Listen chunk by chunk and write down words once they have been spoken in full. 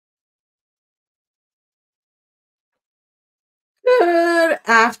Good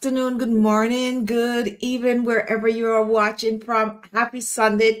afternoon, good morning, good evening, wherever you are watching from. Happy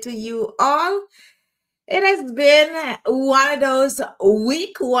Sunday to you all. It has been one of those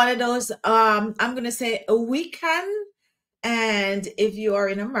I'm gonna say a weekend. And if you are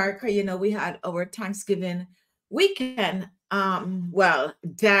in America, you know we had our Thanksgiving weekend.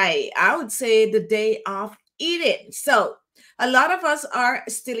 Day. I would say the day of eating. So a lot of us are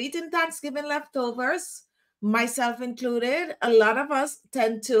still eating Thanksgiving leftovers, myself included. A lot of us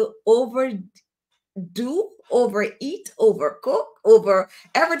tend to overeat, overcook, over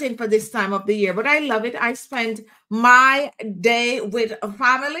everything for this time of the year. But I love it. I spent my day with a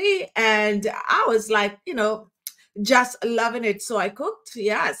family and I was like, just loving it. So I cooked.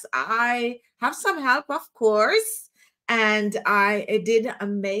 Yes, I have some help, of course. And I did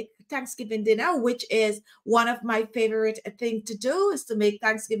make Thanksgiving dinner, which is one of my favorite thing to do is to make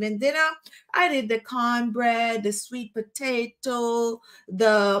Thanksgiving dinner. I did the cornbread, the sweet potato,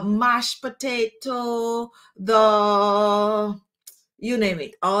 the mashed potato, the you name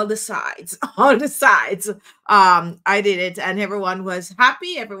it, all the sides, all the sides. I did it and everyone was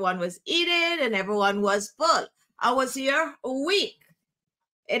happy, everyone was eating, and everyone was full. I was here a week.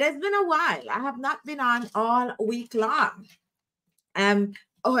 It has been a while. I have not been on all week long. Um,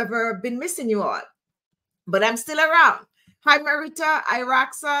 However, been missing you all, but I'm still around. Hi, Marita. Hi,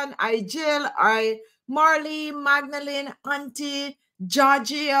 Roxanne. Hi, Jill. Hi, Marley, Magdalene, Auntie,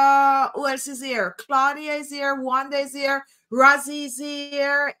 Georgia. Who else is here? Claudia is here. Wanda is here. Rosie is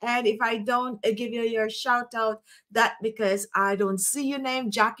here. And if I don't give you your shout out, that because I don't see your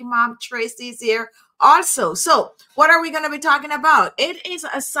name. Jackie Mom, Tracy is here also. So what are we going to be talking about? It is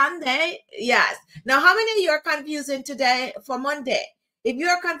a Sunday. Yes. Now, how many of you are confusing today for Monday? If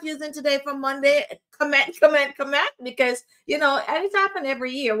you're confusing today for Monday, comment, because and it's happened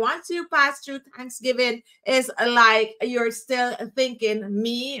every year. Once you pass through Thanksgiving, it's like you're still thinking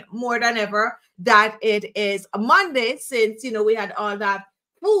me more than ever that it is a Monday, since we had all that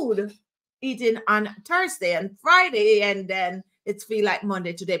food eaten on Thursday and Friday, and then it's feel like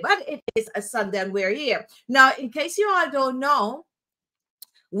Monday today. But it is a Sunday and we're here. Now, in case you all don't know,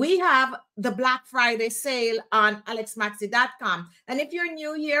 we have the Black Friday sale on alexmaxi.com. And if you're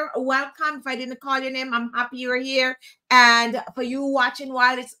new here, welcome. If I didn't call your name, I'm happy you're here. And for you watching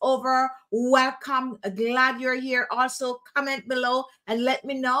while it's over, welcome. Glad you're here. Also, comment below and let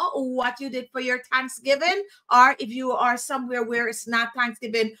me know what you did for your Thanksgiving, or if you are somewhere where it's not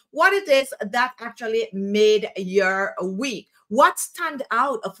Thanksgiving, what it is that actually made your week. What stand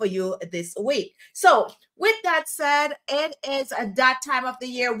out for you this week? So with that said, it is that time of the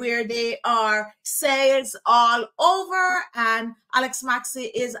year where they are sales all over, and Alex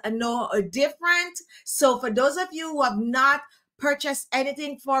Maxi is no different. So for those of you who have not purchased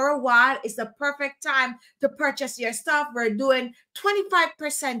anything for a while, it's the perfect time to purchase your stuff. We're doing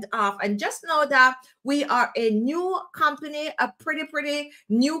 25% off, and just know that we are a new company, a pretty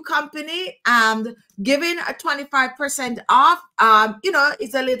new company, and giving a 25% off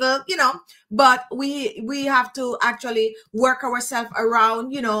it's a little but we have to actually work ourselves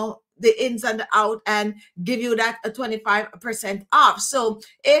around the ins and the out and give you that 25% off. So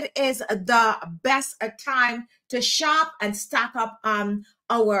it is the best time to shop and stock up on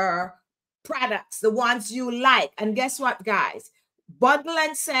our products, the ones you like. And guess what, guys? Bundle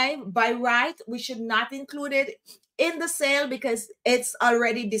and save, by right, we should not include it in the sale because it's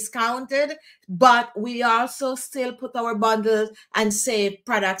already discounted, but we also still put our bundles and save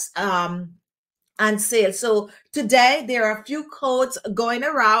products on sale. So today there are a few codes going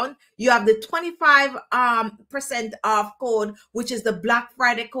around. You have the 25% off code, which is the Black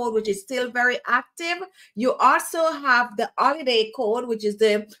Friday code, which is still very active. You also have the holiday code, which is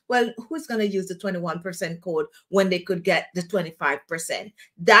who's going to use the 21% code when they could get the 25%?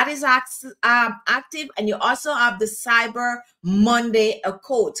 That is active. And you also have the Cyber Monday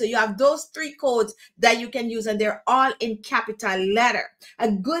code. So you have those three codes that you can use, and they're all in capital letter.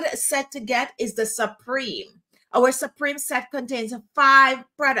 A good set to get is the Supreme. Our Supreme set contains 5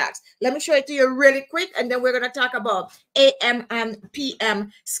 products. Let me show it to you really quick, and then we're going to talk about AM and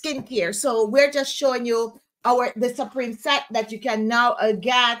PM skincare. So we're just showing you the Supreme set that you can now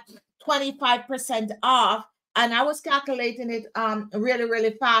get 25% off. And I was calculating it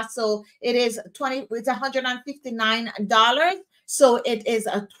really fast. So it is it's $159. So it is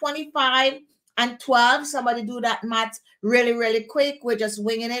a 25 and 12. Somebody do that math really quick. We're just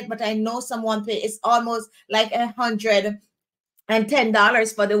winging it, but I know someone pay. It's almost like $110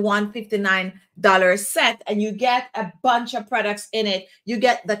 for the $159 set, and you get a bunch of products in it. You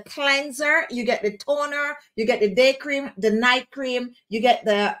get the cleanser, you get the toner, you get the day cream, the night cream, you get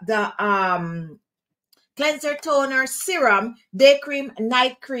the cleanser, toner, serum, day cream,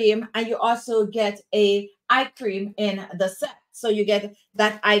 night cream, and you also get a eye cream in the set. So you get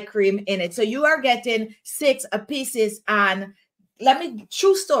that eye cream in it. So you are getting 6 pieces. And let me,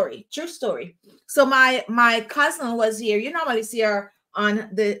 true story. So my cousin was here. You normally see her on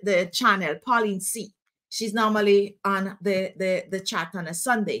the channel, Pauline C. She's normally on the chat on a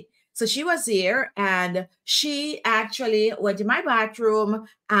Sunday. So she was here and she actually went to my bathroom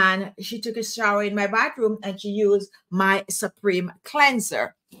and she took a shower in my bathroom and she used my Supreme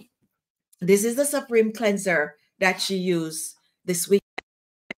cleanser. This is the Supreme cleanser that she used this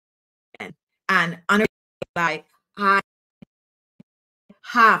weekend. And on her, like, I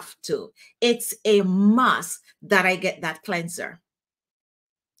have to. It's a must that I get that cleanser.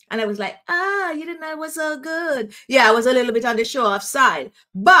 And I was like, you didn't know it was so good. Yeah, I was a little bit on the show off side.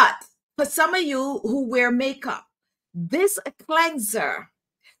 But for some of you who wear makeup, this cleanser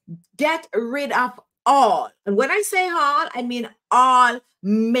get rid of all. And when I say all, I mean all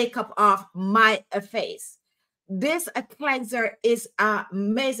makeup off my face. This cleanser is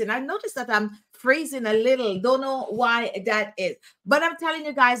amazing. I noticed that I'm freezing a little. Don't know why that is. But I'm telling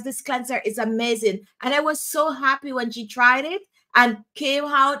you guys, this cleanser is amazing. And I was so happy when she tried it and came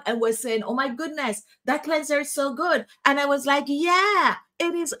out and was saying, oh my goodness, that cleanser is so good. And I was like, yeah,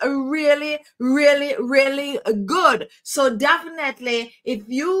 it is really, really, really good. So definitely, if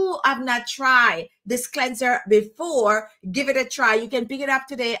you have not tried this cleanser before, give it a try. You can pick it up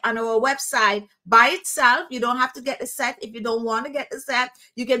today on our website by itself. You don't have to get the set. If you don't want to get the set,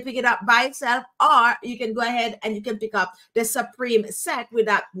 you can pick it up by itself, or you can go ahead and you can pick up the Supreme set with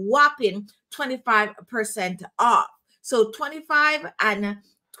that whopping 25% off. So 25 and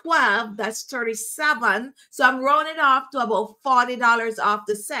 12, that's 37. So I'm rounding off to about $40 off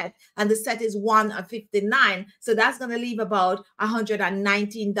the set, and the set is $159. So that's going to leave about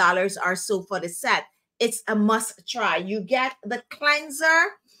 $119 or so for the set. It's a must try. You get the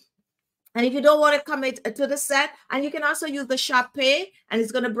cleanser, and if you don't want to commit to the set, and you can also use the shop pay, and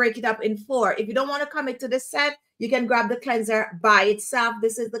it's going to break it up in 4. If you don't want to commit to the set, you can grab the cleanser by itself.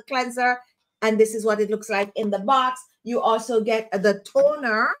 This is the cleanser, and this is what it looks like in the box. You also get the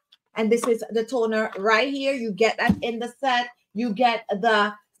toner, and this is the toner right here. You get that in the set. You get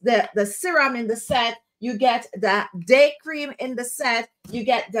the serum in the set. You get the day cream in the set. You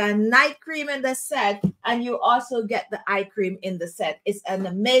get the night cream in the set. And you also get the eye cream in the set. It's an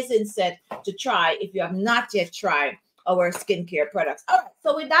amazing set to try if you have not yet tried our skincare products. All right,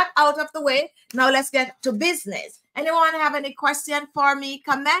 so with that out of the way, now let's get to business. Anyone have any question for me?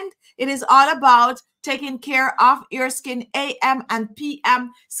 Comment. It is all about taking care of your skin, AM and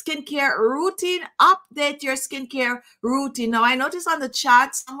PM skincare routine. Update your skincare routine. Now, I noticed on the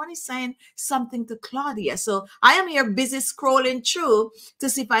chat, someone is saying something to Claudia. So I am here busy scrolling through to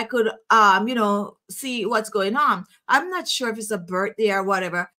see if I could, you know, see what's going on. I'm not sure if it's a birthday or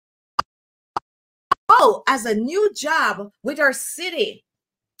whatever. Oh, as a new job with our city.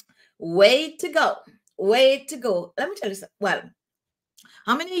 Way to go. Way to go. Let me tell you something. Well,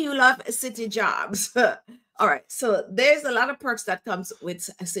 how many of you love city jobs? All right. So there's a lot of perks that comes with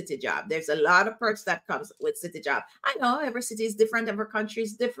a city job. There's a lot of perks that comes with city job. I know every city is different. Every country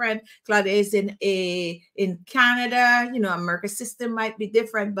is different. Claudia is in Canada. You know, America's system might be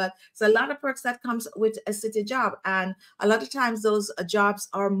different, but it's a lot of perks that comes with a city job. And a lot of times those jobs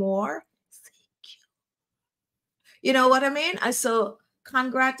are more secure. You know what I mean? So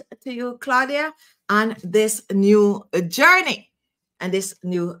congrats to you, Claudia, on this new journey. And this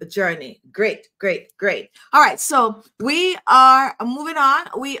new journey. Great, great, great. All right, so we are moving on.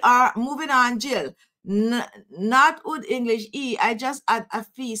 We are moving on, Jill. Not with English. I just had a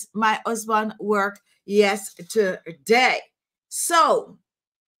feast. My husband worked yesterday. So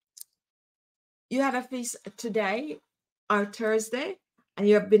you had a feast today or Thursday, and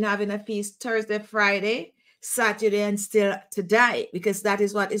you've been having a feast Thursday, Friday, Saturday, and still today, because that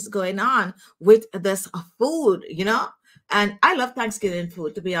is what is going on with this food, you know. And I love Thanksgiving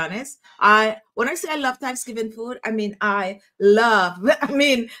food, to be honest. When I say I love Thanksgiving food, I mean, I know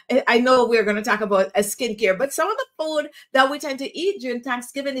we're going to talk about a skincare, but some of the food that we tend to eat during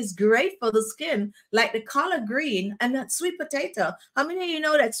Thanksgiving is great for the skin, like the collard green and that sweet potato. How many of you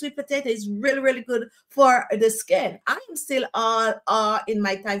know that sweet potato is really, really good for the skin? I am still all in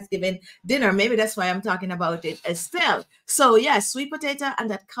my Thanksgiving dinner. Maybe that's why I'm talking about it still. So yeah, sweet potato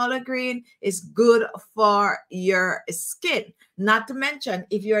and that collard green is good for your skin. Not to mention,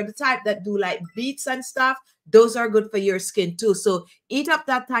 if you're the type that do like beets and stuff, those are good for your skin too. So eat up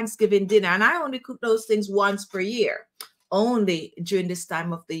that Thanksgiving dinner. And I only cook those things once per year, only during this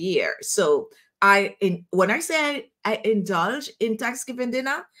time of the year. So when I say I indulge in Thanksgiving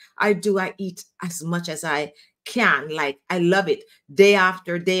dinner, I eat as much as I can. Like, I love it day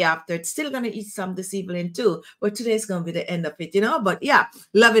after day after. It's still gonna eat some this evening too, but today's gonna be the end of it, But yeah,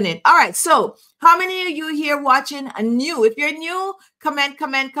 loving it. All right, so how many of you here watching a new? If you're new, comment,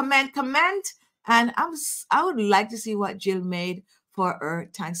 comment, comment, comment. And I would like to see what Jill made for her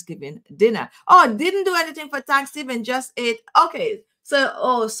Thanksgiving dinner. Oh, didn't do anything for Thanksgiving, just ate. Okay,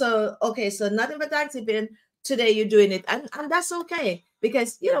 so nothing for Thanksgiving. Today you're doing it, and that's okay,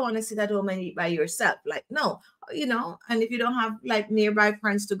 because you don't want to sit at home and eat by yourself. Like, no, and if you don't have like nearby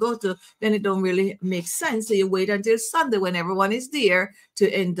friends to go to, then it don't really make sense. So you wait until Sunday when everyone is there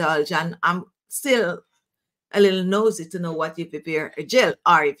to indulge. And I'm still a little nosy to know what you prepare, Jill,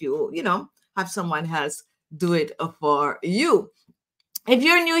 or if you have someone else do it for you. If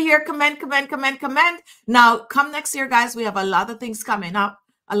you're new here, comment, comment, comment, comment. Now, come next year, guys. We have a lot of things coming up,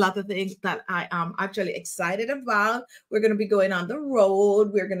 a lot of things that I am actually excited about. We're going to be going on the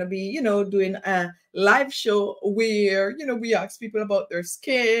road. We're going to be, doing a live show where, we ask people about their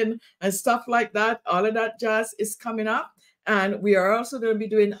skin and stuff like that. All of that jazz is coming up. And we are also going to be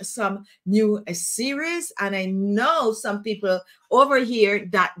doing some new series. And I know some people over here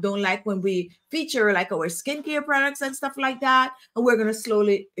that don't like when we feature like our skincare products and stuff like that. And we're going to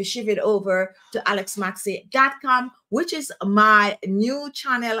slowly shift it over to alexmaxey.com, which is my new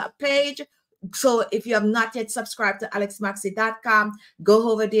channel page. So if you have not yet subscribed to alexmaxey.com,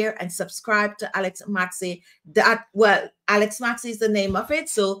 go over there and subscribe to Alex Maxey. Alex Maxey is the name of it.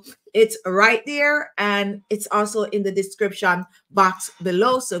 So it's right there, and it's also in the description box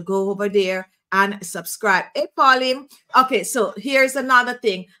below. So go over there and subscribe. Hey, Pauline. Okay, so here's another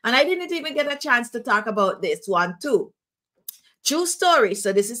thing. And I didn't even get a chance to talk about this one too. True story.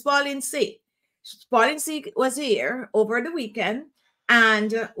 So this is Pauline C. Pauline C was here over the weekend.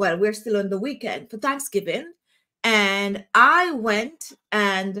 And well, we're still on the weekend for Thanksgiving. And I went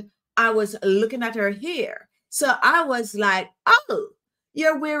and I was looking at her hair. So I was like, oh,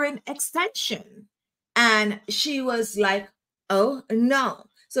 you're wearing extension. And she was like, oh, no.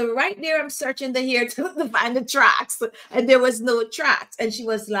 So right there, I'm searching the hair to find the tracks. And there was no tracks. And she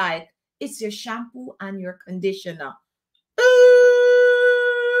was like, it's your shampoo and your conditioner.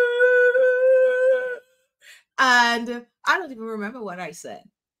 And I don't even remember what I said.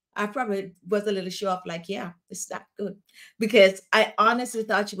 I probably was a little show off, like, yeah, it's that good. Because I honestly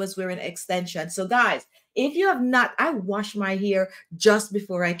thought she was wearing extensions. So guys, if you have not, I washed my hair just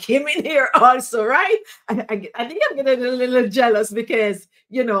before I came in here also, right? I think I'm getting a little jealous because,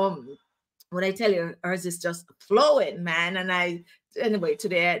 when I tell you, hers is just flowing, man. And anyway,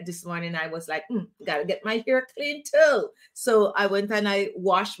 this morning, I was like, gotta get my hair clean too. So I went and I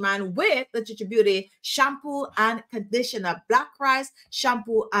washed mine with the Chichi Beauty shampoo and conditioner, black rice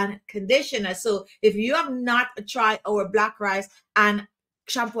shampoo and conditioner. So if you have not tried our black rice and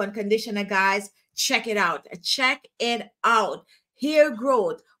shampoo and conditioner, guys, check it out. Check it out. Hair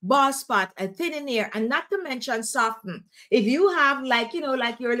growth, bald spot, a thinning hair, and not to mention soften. If you have like your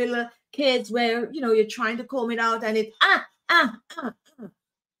little kids where you're trying to comb it out and it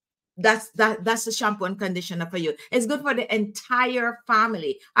that's the shampoo and conditioner for you. It's good for the entire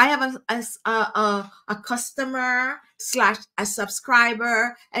family. I have a customer / a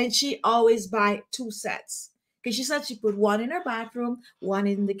subscriber, and she always buy 2 sets because she said she put one in her bathroom, one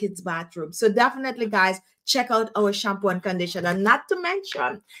in the kids' bathroom. So definitely, guys, check out our shampoo and conditioner. Not to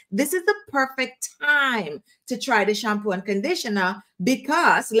mention, this is the perfect time to try the shampoo and conditioner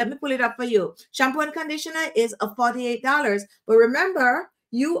because, let me pull it up for you. Shampoo and conditioner is $48. But remember,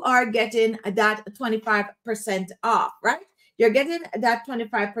 you are getting that 25% off, right? You're getting that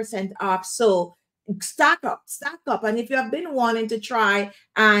 25% off. So stock up. And if you have been wanting to try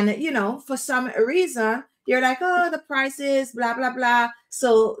and, for some reason, you're like, oh, the price is blah, blah, blah.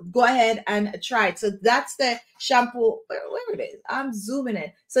 So go ahead and try it. So that's the shampoo. Where it is? I'm zooming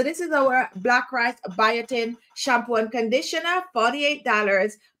in. So this is our black rice biotin shampoo and conditioner,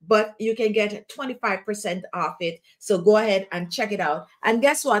 $48, but you can get 25% off it. So go ahead and check it out. And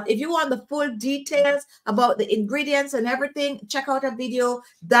guess what? If you want the full details about the ingredients and everything, check out a video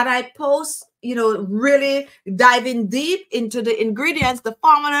that I post, really diving deep into the ingredients, the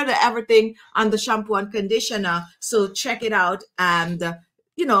formula, the everything on the shampoo and conditioner. So check it out and,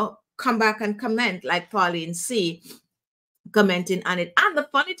 come back and comment like Pauline C. commenting on it. And the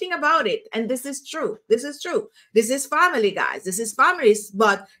funny thing about it, and this is true, this is family, guys. This is family,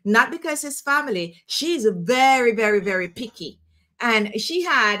 but not because it's family. She's very, very, very picky. And she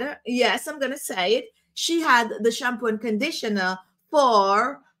had, yes, I'm going to say it, she had the shampoo and conditioner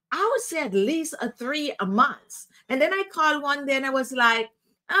for, I would say, at least 3 months. And then I called one day and I was like,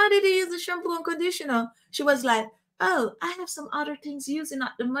 How did he use the shampoo and conditioner? She was like, oh, I have some other things using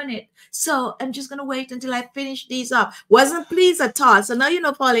at the minute. So I'm just going to wait until I finish these up. Wasn't pleased at all. So now, you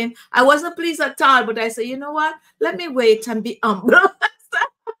know, Pauline, I wasn't pleased at all, but I said, you know what? Let me wait and be humble.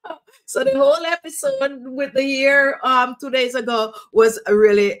 So the whole episode with the year 2 days ago was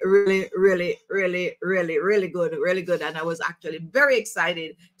really, really, really, really, really, really good, really good. And I was actually very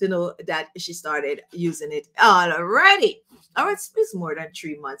excited to know that she started using it already. Oh, it's more than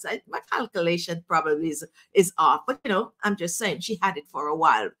 3 months. My calculation probably is off, but you know, I'm just saying she had it for a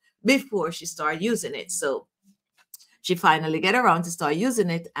while before she started using it. So she finally get around to start using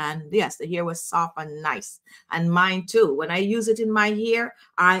it, and yes, the hair was soft and nice, and mine too. When I use it in my hair,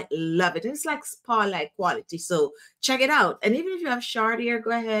 I love it. It's like spa-like quality. So check it out. And even if you have short hair, go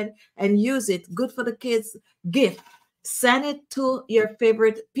ahead and use it. Good for the kids. Gift. Send it to your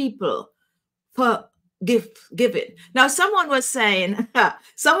favorite people for gift giving. Now, someone was saying, let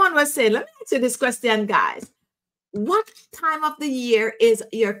me ask you this question, guys. What time of the year is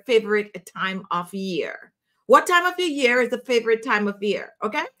your favorite time of year? What time of the year is the favorite time of year?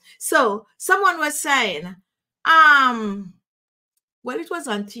 Okay. So someone was saying, well, it was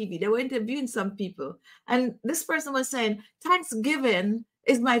on TV. They were interviewing some people, and this person was saying, Thanksgiving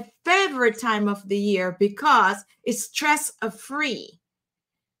is my favorite time of the year because it's stress-free.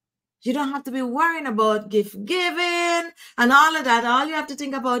 You don't have to be worrying about gift giving and all of that. All you have to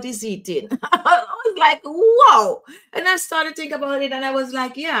think about is eating. I was like, whoa. And I started thinking about it, and I was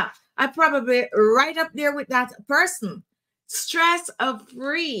like, yeah, I probably right up there with that person.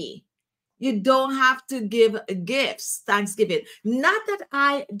 Stress-free. You don't have to give gifts, Thanksgiving. Not that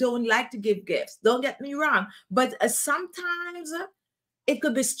I don't like to give gifts. Don't get me wrong. But sometimes it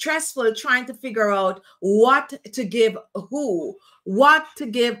could be stressful trying to figure out what to give who,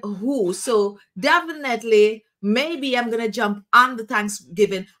 So definitely, maybe I'm going to jump on the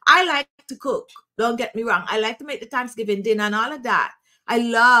Thanksgiving. I like to cook. Don't get me wrong. I like to make the Thanksgiving dinner and all of that. I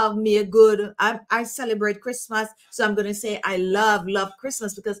love me a good, I celebrate Christmas. So I'm going to say I love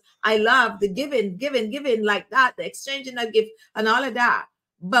Christmas because I love the giving like that, the exchanging of gift and all of that.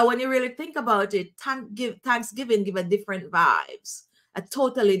 But when you really think about it, Thanksgiving give a different vibes. A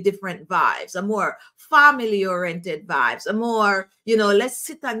totally different vibes, a more family-oriented vibes, a more, you know, let's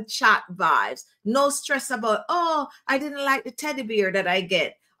sit and chat vibes. No stress about, oh, I didn't like the teddy bear that I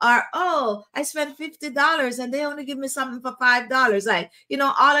get. Or, oh, I spent $50 and they only give me something for $5. Like, you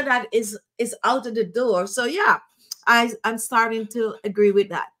know, all of that is out of the door. So yeah, I'm starting to agree with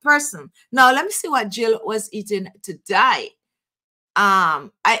that person. Now, let me see what Jill was eating today.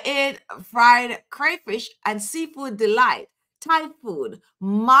 I ate fried crayfish and seafood delight. Thai food,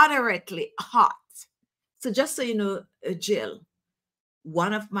 moderately hot. So just so you know, Jill,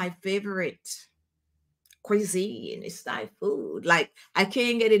 one of my favorite cuisine is Thai food. Like I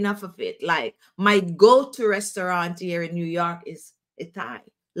can't get enough of it. Like my go-to restaurant here in New York is Thai.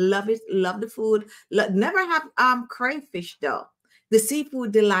 Love it. Love the food. Never have crayfish though. The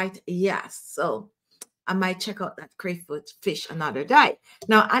seafood delight, yes. So I might check out that crayfish fish another day.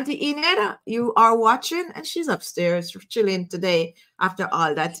 Now, Auntie Ineda, you are watching, and she's upstairs chilling today after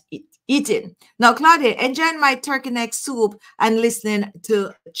all that eating. Now, Claudia, enjoying my turkey neck soup and listening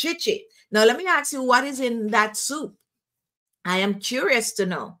to Chichi. Now, let me ask you, what is in that soup? I am curious to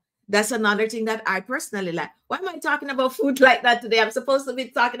know. That's another thing that I personally like. Why am I talking about food like that today? I'm supposed to be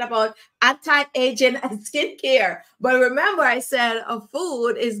talking about anti-aging and skincare. But remember, I said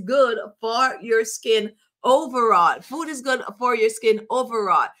food is good for your skin overall. Food is good for your skin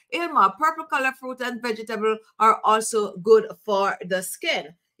overall. Ilma, purple color fruit and vegetable are also good for the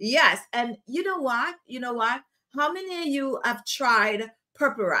skin. Yes. And you know what? How many of you have tried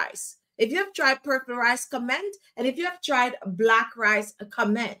purple rice? If you have tried purple rice, comment. And if you have tried black rice,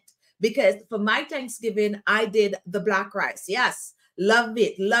 comment. Because for my Thanksgiving, I did the black rice. Yes, love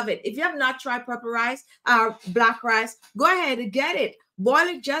it, love it. If you have not tried purple rice or black rice, go ahead and get it. Boil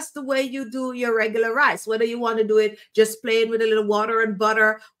it just the way you do your regular rice, whether you want to do it just plain with a little water and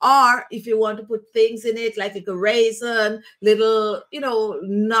butter, or if you want to put things in it like a raisin, little, you know,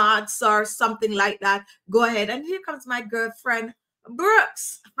 nuts or something like that, go ahead. And here comes my girlfriend,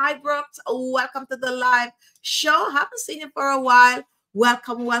 Brooks. Hi, Brooks. Welcome to the live show. Haven't seen you for a while.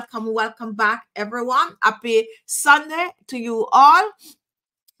 Welcome, welcome, welcome back, everyone. Happy Sunday to you all.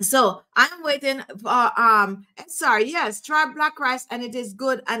 So I'm waiting for sorry, yes, try black rice, and it is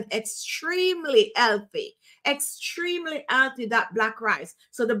good and extremely healthy. Extremely healthy, that black rice.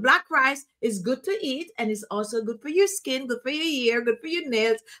 So the black rice is good to eat, and it's also good for your skin, good for your hair, good for your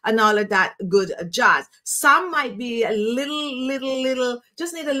nails, and all of that good jazz. Some might be a little,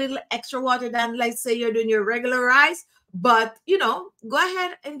 just need a little extra water than, like, say you're doing your regular rice. but you know, go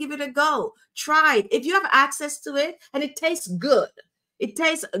ahead and give it a go. Try it if you have access to it, and it tastes good. It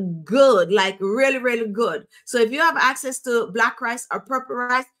tastes good, like really, really good. So if you have access to black rice or purple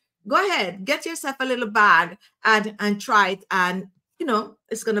rice, go ahead, get yourself a little bag and try it, and you know,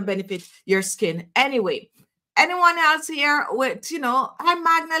 it's going to benefit your skin anyway. Anyone else here with, you know, hi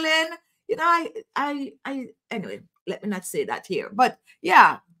Magdalene, you know, anyway, let me not say that here, but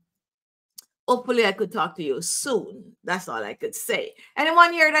yeah, hopefully I could talk to you soon. That's all I could say.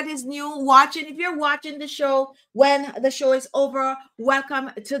 Anyone here that is new watching, if you're watching the show when the show is over, welcome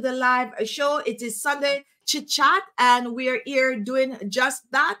to the live show. It is Sunday Chit Chat, and we're here doing just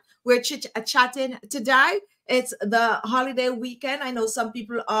that. We're chit-chatting today. It's the holiday weekend. I know some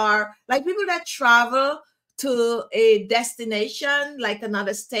people are, like people that travel to a destination like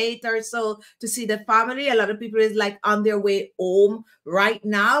another state or so to see the family. A lot of people is like on their way home right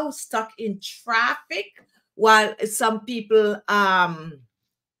now, stuck in traffic, while some people like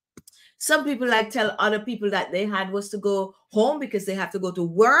tell other people that they had was to go home because they have to go to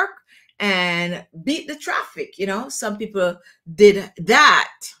work and beat the traffic. You know, some people did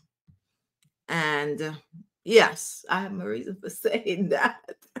that. And yes, I have a reason for saying that.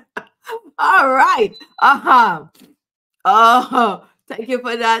 All right. Oh, thank you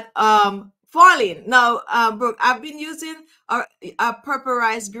for that. Falling. Now, Brooke, I've been using a purple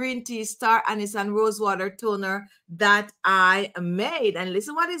rice green tea star anise and rosewater toner that I made. And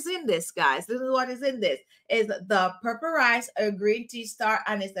listen what is in this, guys. Listen what is in this. Is the purple rice, green tea star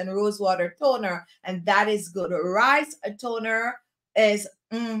anise and rosewater toner. And that is good. Rice toner is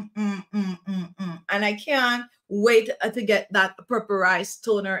and I can't wait to get that purple rice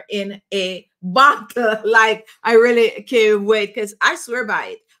toner in a bottle. Like, I really can't wait, because I swear by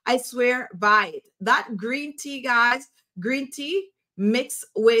it. I swear by it. That green tea, guys, green tea mixed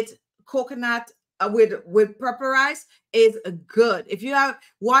with coconut, with purple rice is good. If you are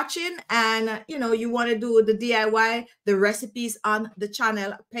watching and you know you want to do the DIY, the recipes on the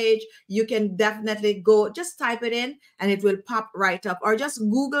channel page, you can definitely go, just type it in and it will pop right up, or just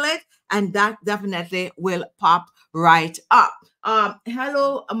Google it and that definitely will pop right up.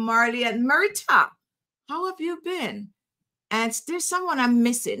 Hello, Marley and Marita. How have you been? And there's someone I'm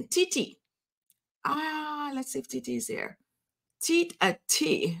missing. Titi. Let's see if Titi is here. T.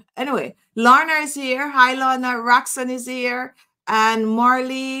 Anyway, Lorna is here. Hi, Lorna. Roxanne is here. And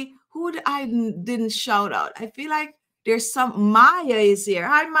Marley, who I didn't shout out. I feel like there's some. Maya is here.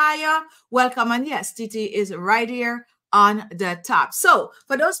 Hi, Maya. Welcome. And yes, Titi is right here on the top. So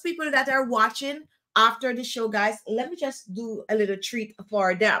for those people that are watching after the show, guys, let me just do a little treat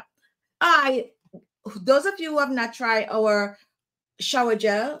for them. Those of you who have not tried our shower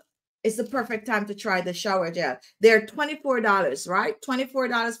gel, it's the perfect time to try the shower gel. They're $24, right?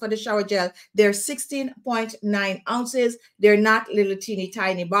 $24 for the shower gel. They're 16.9 ounces. They're not little teeny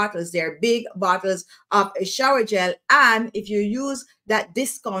tiny bottles. They're big bottles of a shower gel. And if you use that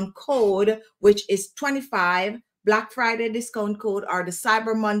discount code, which is 25, Black Friday discount code or the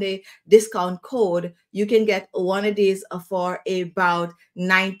Cyber Monday discount code, you can get one of these for about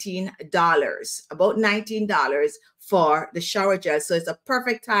 $19. About $19 for the shower gel. So it's a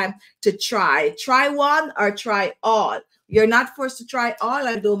perfect time to try. Try one or try all. You're not forced to try all.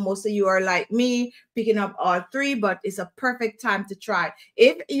 I know most of you are like me, picking up all three, but it's a perfect time to try.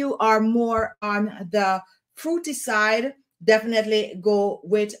 If you are more on the fruity side, definitely go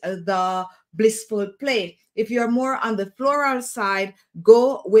with the Blissful Plate. If you're more on the floral side,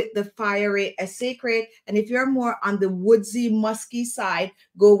 go with the Fiery Sacred. And if you're more on the woodsy, musky side,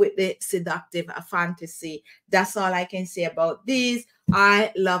 go with the Seductive Fantasy. That's all I can say about these.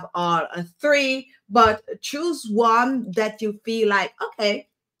 I love all three, but choose one that you feel like, okay,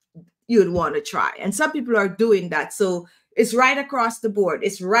 you'd want to try. And some people are doing that. So it's right across the board.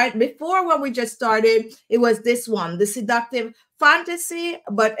 It's right before, when we just started, it was this one, the Seductive Fantasy.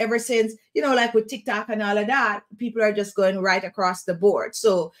 But ever since, you know, like with TikTok and all of that, people are just going right across the board.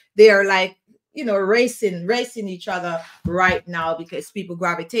 So they are like, you know, racing each other right now, because people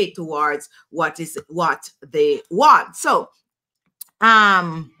gravitate towards what they want. So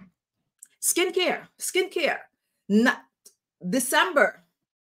skincare. December.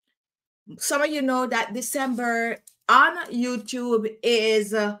 Some of you know that December on YouTube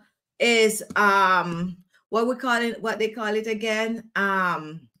is what they call it again,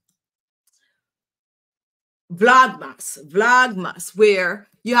 vlogmas, where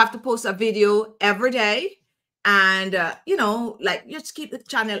you have to post a video every day, and you know, like, just keep the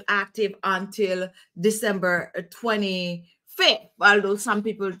channel active until December 25th, although some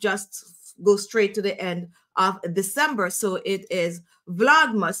people just go straight to the end of December. So it is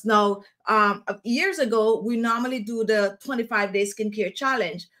Vlogmas. Now, years ago, we normally do the 25-day skincare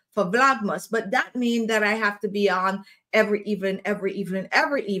challenge for Vlogmas, but that means that I have to be on every evening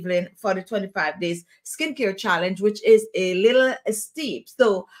for the 25 days skincare challenge, which is a little steep.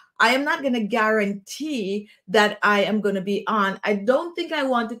 So I am not going to guarantee that I am going to be on. I don't think I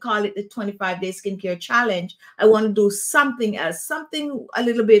want to call it the 25-day skincare challenge. I want to do something else, something a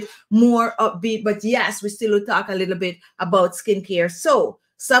little bit more upbeat. But yes, we still will talk a little bit about skincare. So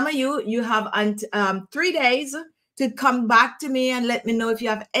some of you have 3 days to come back to me and let me know if you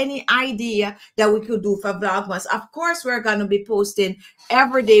have any idea that we could do for Vlogmas. Of course, we're going to be posting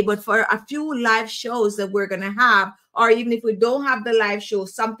every day, but for a few live shows that we're going to have, or even if we don't have the live show,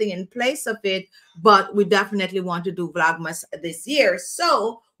 something in place of it, but we definitely want to do Vlogmas this year.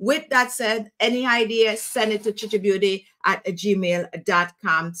 So with that said, any idea, send it to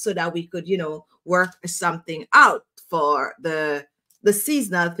chichibeauty@gmail.com so that we could, work something out for the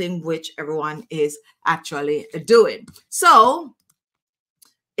seasonal thing, which everyone is actually doing. So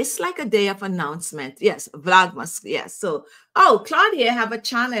it's like a day of announcement. Yes, Vlogmas. Yes. So, Claudia have a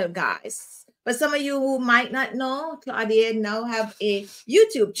channel, guys. But some of you who might not know, Claudia now have a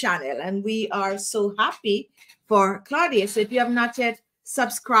YouTube channel, and we are so happy for Claudia. So if you have not yet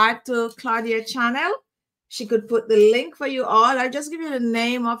subscribed to Claudia's channel, she could put the link for you all. I'll just give you the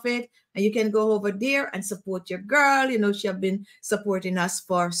name of it, and you can go over there and support your girl. She have been supporting us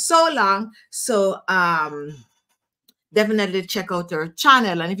for so long. So definitely check out her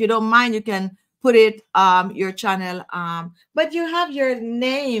channel. And if you don't mind, you can put it your channel. But you have your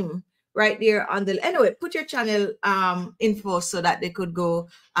name right there on the, anyway, put your channel info so that they could go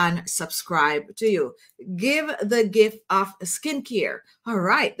and subscribe to you. Give the gift of skincare. All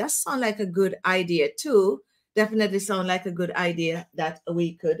right, that sounds like a good idea too. Definitely sound like a good idea that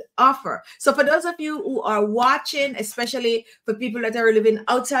we could offer. So for those of you who are watching, especially for people that are living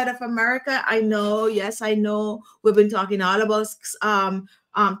outside of America, I know, yes, I know we've been talking all about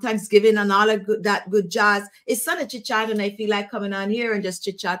Thanksgiving and all of that good jazz. It's not a chit chat, and I feel like coming on here and just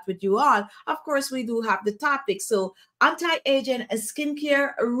chit chat with you all. Of course, we do have the topic. So anti-aging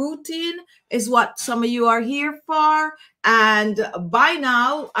skincare routine is what some of you are here for. And by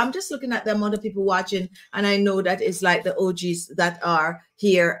now, I'm just looking at the amount of people watching, and I know that it's like the OGs that are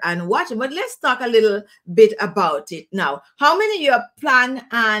here and watching. But let's talk a little bit about it now. How many of you plan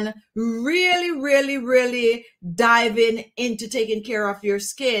on really diving into taking care of your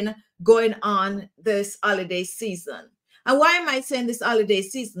skin going on this holiday season? And why am I saying this holiday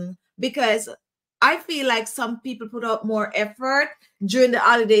season? Because I feel like some people put out more effort during the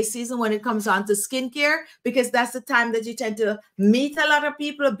holiday season when it comes on to skincare, because that's the time that you tend to meet a lot of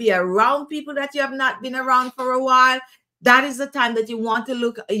people, be around people that you have not been around for a while. That is the time that you want to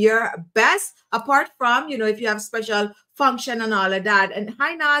look your best, apart from, if you have special function and all of that. And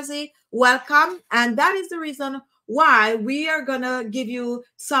hi, Nazi, welcome. And that is the reason why we are going to give you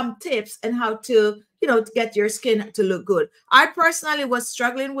some tips on how to, to get your skin to look good. I personally was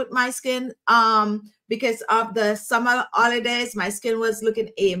struggling with my skin because of the summer holidays. My skin was looking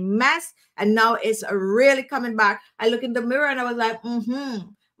a mess, and now it's really coming back. I look in the mirror and I was like,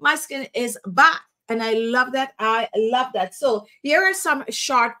 my skin is back. And I love that. I love that. So here are some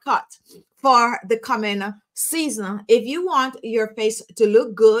shortcuts for the coming season. If you want your face to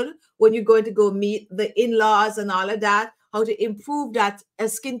look good when you're going to go meet the in-laws and all of that, how to improve that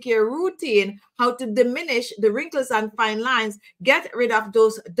skincare routine, how to diminish the wrinkles and fine lines, get rid of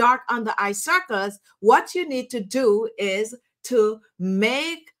those dark under eye circles, what you need to do is to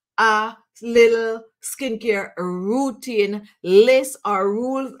make a little skincare routine list or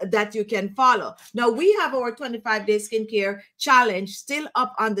rule that you can follow. Now we have our 25-day skincare challenge still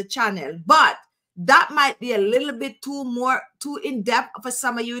up on the channel, but that might be a little bit too in-depth for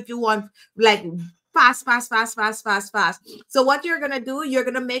some of you if you want like fast. So what you're going to do, you're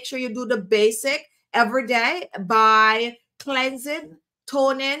going to make sure you do the basic every day by cleansing,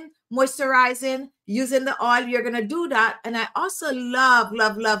 toning, moisturizing, using the oil. You're going to do that. And I also love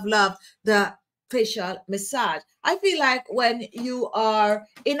the facial massage. I feel like when you are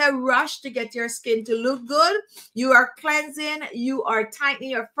in a rush to get your skin to look good, you are cleansing, you are tightening,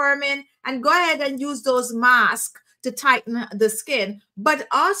 you're firming, and go ahead and use those masks to tighten the skin, but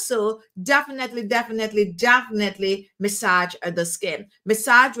also definitely massage the skin.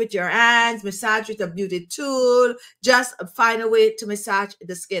 Massage with your hands, massage with a beauty tool. Just find a way to massage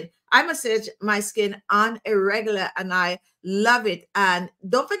the skin. I massage my skin on a regular, and I love it. And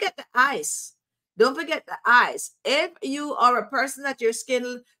don't forget the eyes. Don't forget the eyes. If you are a person that your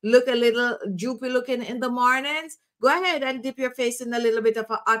skin look a little droopy looking in the mornings, go ahead and dip your face in a little bit of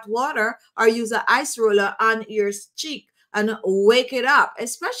a hot water or use an ice roller on your cheek and wake it up,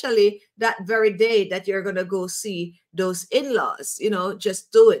 especially that very day that you're going to go see those in-laws. You know,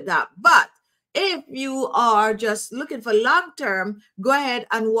 just do it that. But if you are just looking for long term, go ahead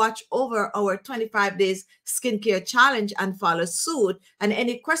and watch over our 25 days skincare challenge and follow suit. And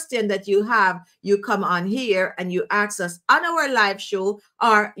any question that you have, you come on here and you ask us on our live show,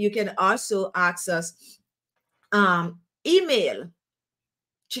 or you can also ask us email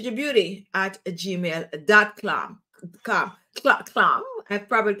chichibeauty@gmail.com. I'm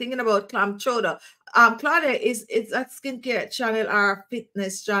probably thinking about clam chowder. Claudia, is a skincare channel or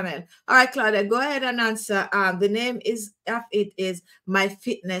fitness channel? All right, Claudia, go ahead and answer. The name is, if it is my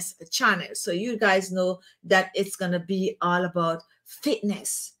fitness channel. So you guys know that it's going to be all about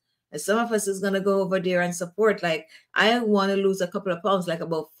fitness. And some of us is going to go over there and support. Like, I want to lose a couple of pounds, like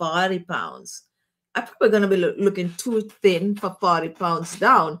about 40 pounds. I'm probably going to be looking too thin for 40 pounds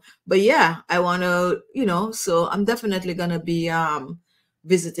down. But yeah, I want to, you know, so I'm definitely going to be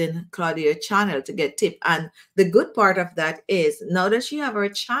visiting Claudia's channel to get tip. And the good part of that is now that she have her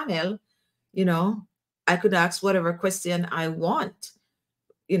channel, you know, I could ask whatever question I want,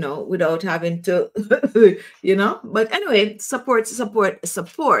 you know, without having to, you know. But anyway, support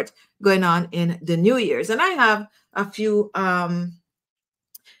going on in the New Year's. And I have a few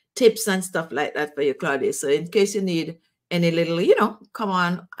tips and stuff like that for you, Claudia. So in case you need any little, you know, come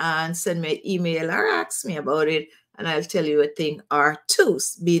on and send me an email or ask me about it, and I'll tell you a thing or two,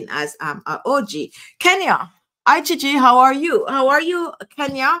 being as I'm a OG. Kenya, hi Chichi, how are you? How are you,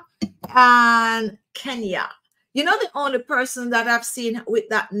 Kenya? And Kenya, you know, the only person that I've seen with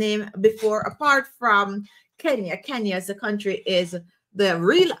that name before, apart from Kenya as a country, is the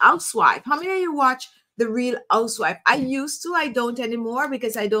Real Housewife. How many of you watch the Real Housewife? I used to, I don't anymore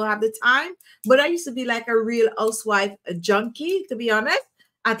because I don't have the time, but I used to be like a Real Housewife junkie, to be honest.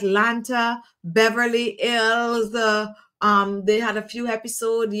 Atlanta, Beverly Hills, they had a few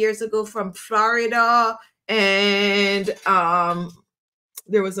episodes years ago from Florida, and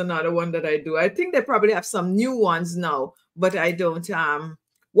there was another one that I do. I think they probably have some new ones now, but I don't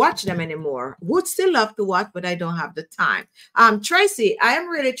watch them anymore. Would still love to watch, but I don't have the time. Tracy, I am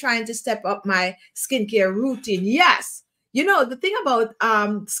really trying to step up my skincare routine. Yes. You know, the thing about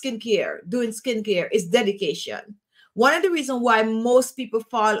doing skincare is dedication. One of the reasons why most people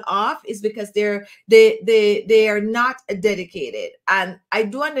fall off is because they are not dedicated. And I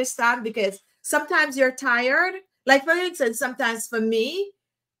do understand, because sometimes you're tired. Like, for instance, sometimes for me,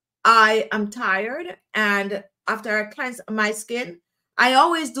 I am tired, and after I cleanse my skin, I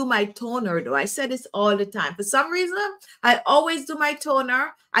always do my toner, though. I say this all the time. For some reason, I always do my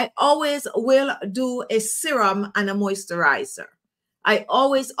toner. I always will do a serum and a moisturizer. I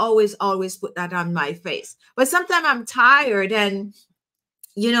always put that on my face. But sometimes I'm tired, and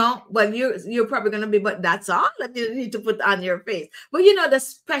you know, well, you're probably gonna be, but that's all that you need to put on your face. But you know, the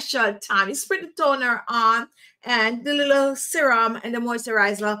special time, you spread the toner on and the little serum and the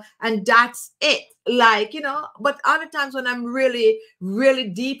moisturizer, and that's it. Like, you know, but other times when I'm really, really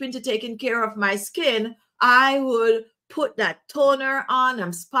deep into taking care of my skin, I will put that toner on,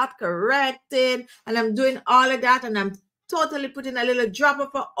 I'm spot correcting, and I'm doing all of that, and I'm totally putting a little drop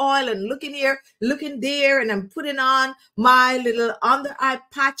of oil and looking here, looking there, and I'm putting on my little under eye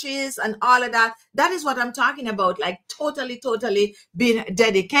patches and all of that. That is what I'm talking about, like totally being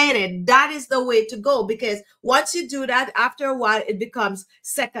dedicated. That is the way to go, because once you do that, after a while, it becomes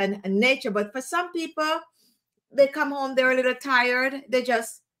second nature. But for some people, they come home, they're a little tired, they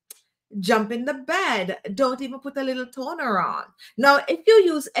just jump in the bed, don't even put a little toner on. Now, if you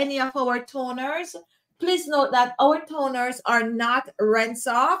use any of our toners, please note that our toners are not rinse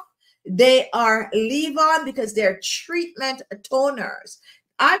off. They are leave on, because they're treatment toners.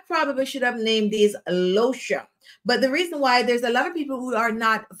 I probably should have named these lotion. But the reason why, there's a lot of people who are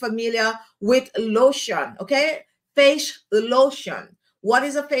not familiar with lotion, okay? Face lotion. What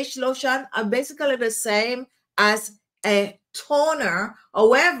is a face lotion? Basically the same as a toner.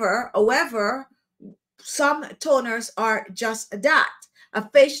 However, some toners are just that. A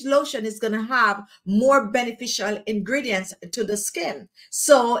face lotion is going to have more beneficial ingredients to the skin.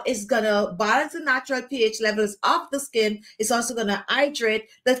 So it's going to balance the natural pH levels of the skin. It's also going to hydrate.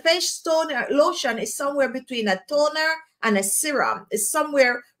 The face toner lotion is somewhere between a toner and a serum. It's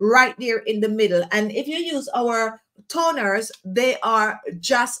somewhere right there in the middle. And if you use our toners, they are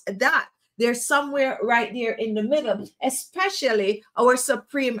just that. They're somewhere right there in the middle, especially our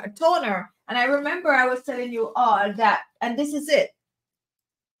Supreme Toner. And I remember I was telling you all that, and this is it.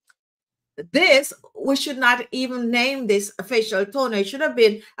 this, we should not even name this a facial toner. It should have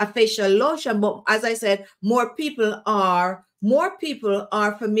been a facial lotion. But as I said, more people are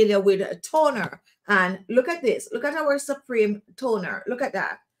familiar with a toner. And look at this. Look at our Supreme toner. Look at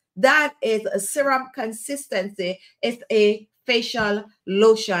that. That is a serum consistency. It's a facial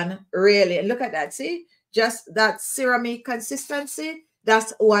lotion, really. And look at that. See, just that serumy consistency.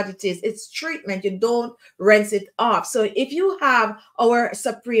 That's what it is. It's treatment. You don't rinse it off. So if you have our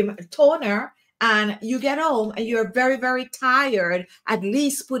Supreme toner and you get home and you're very, very tired, at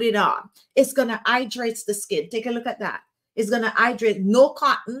least put it on. It's going to hydrate the skin. Take a look at that. It's going to hydrate. No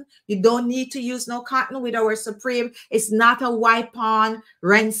cotton. You don't need to use no cotton with our Supreme. It's not a wipe on,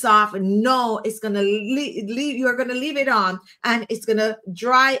 rinse off. No, it's going to leave. You're going to leave it on and it's going to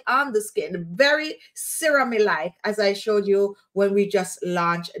dry on the skin. Very serumy like, as I showed you when we just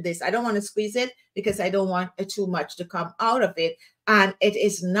launched this. I don't want to squeeze it because I don't want too much to come out of it. And it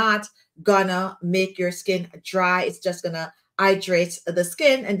is not gonna make your skin dry. It's just gonna hydrate the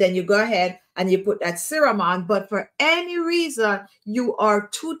skin, and then you go ahead and you put that serum on. But for any reason you are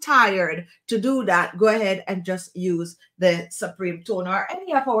too tired to do that, go ahead and just use the Supreme toner or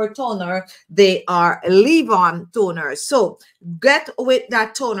any of our toner. They are leave-on toners. So get with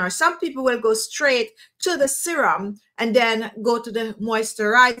that toner. Some people will go straight to the serum and then go to the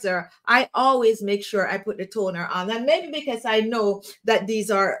moisturizer. I always make sure I put the toner on, and maybe because I know that these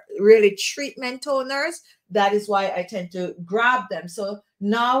are really treatment toners, that is why I tend to grab them. So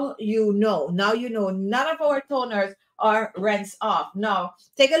now you know none of our toners are rinse off. Now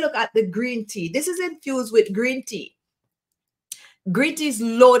take a look at the green tea. This is infused with green tea. Green tea is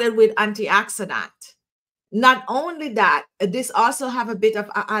loaded with antioxidant. Not only that, this also have a bit of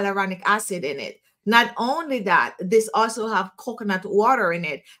hyaluronic acid in it. Not only that, this also have coconut water in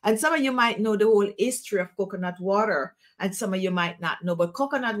it. And some of you might know the whole history of coconut water, and some of you might not know, but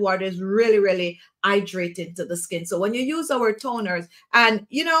coconut water is really, really hydrating to the skin. So when you use our toners, and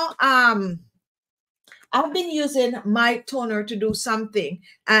you know, I've been using my toner to do something,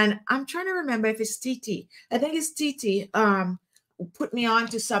 and I'm trying to remember if it's TT. I think it's TT put me on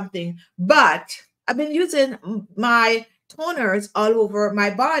to something, but I've been using my toners all over my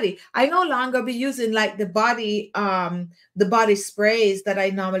body. I no longer be using like the body sprays that I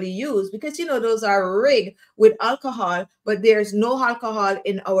normally use, because you know those are rigged with alcohol, but there's no alcohol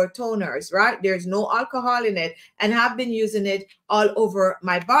in our toners, right? There's no alcohol in it, and I've been using it all over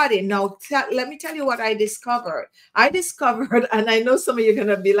my body. Now let me tell you what I discovered. And I know some of you are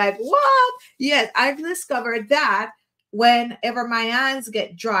gonna be like, what? Yes, I've discovered that whenever my hands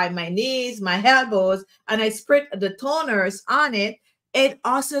get dry, my knees, my elbows, and I spread the toners on it, it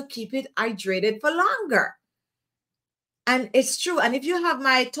also keep it hydrated for longer. And it's true. And if you have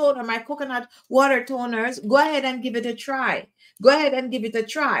my toner, my coconut water toners, go ahead and give it a try. Go ahead and give it a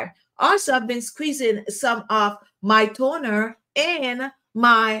try. Also, I've been squeezing some of my toner in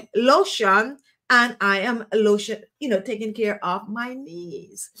my lotion, and I am lotion, taking care of my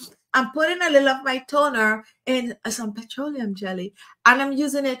knees. I'm putting a little of my toner in some petroleum jelly, and I'm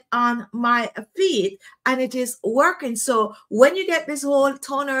using it on my feet, and it is working. So when you get this whole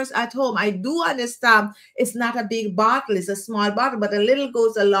toners at home, I do understand it's not a big bottle, it's a small bottle, but a little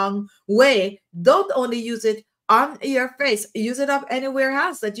goes a long way. Don't only use it on your face, use it up anywhere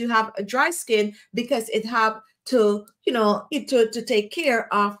else that you have a dry skin, because it have to to take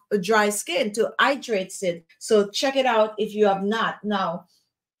care of a dry skin, to hydrate it. So check it out if you have not. Now,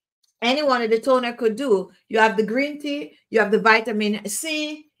 any one of the toner could do. You have the green tea, you have the vitamin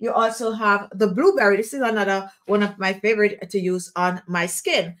C, you also have the blueberry. This is another one of my favorite to use on my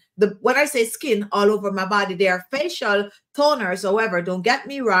skin. When I say skin, all over my body, they are facial toners. However, don't get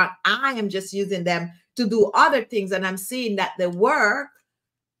me wrong, I am just using them to do other things, and I'm seeing that they work,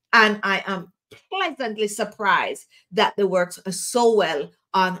 and I am pleasantly surprised that they work so well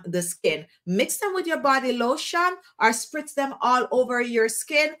on the skin. Mix them with your body lotion or spritz them all over your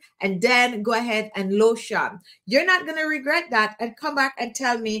skin, and then go ahead and lotion. You're not going to regret that, and come back and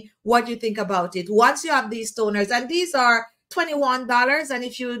tell me what you think about it once you have these toners. And these are $21, and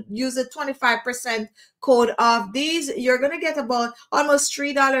if you use a 25% code of these, you're going to get about almost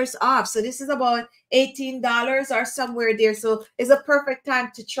 $3 off. So this is about $18 or somewhere there. So it's a perfect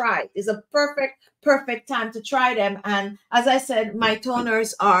time to try. It's a perfect time to try them. And as I said, my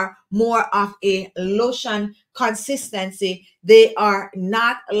toners are more of a lotion consistency. They are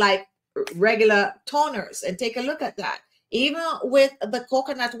not like regular toners. And take a look at that. Even with the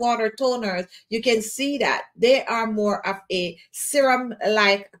coconut water toners, you can see that they are more of a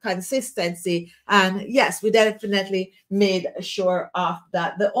serum-like consistency. And yes, we definitely made sure of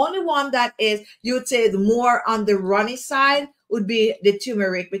that. The only one that is, you would say, more on the runny side would be the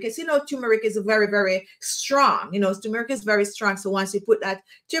turmeric, because you know turmeric is very, very strong. You know, turmeric is very strong. So once you put that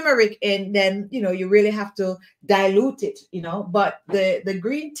turmeric in, then you know you really have to dilute it, you know. But the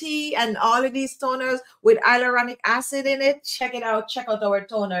green tea and all of these toners with hyaluronic acid in it, check it out. Check out our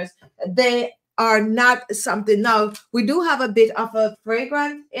toners. They are not something. Now we do have a bit of a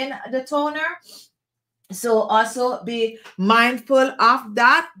fragrance in the toner, so also be mindful of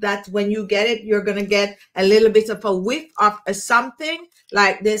that when you get it, you're gonna get a little bit of a whiff of something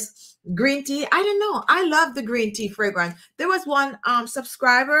like this green tea. I don't know, I love the green tea fragrance. There was one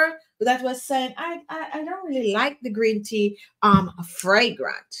subscriber that was saying, I don't really like the green tea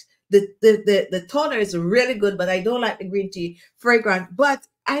fragrance. The toner is really good, but I don't like the green tea fragrance. But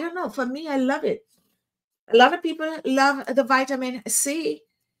I don't know, for me, I love it. A lot of people love the vitamin C.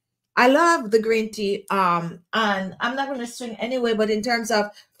 I love the green tea, and I'm not going to swing anyway, but in terms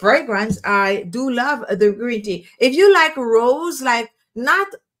of fragrance, I do love the green tea. If you like rose, like not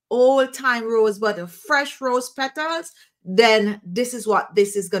old time rose, but a fresh rose petals, then this is what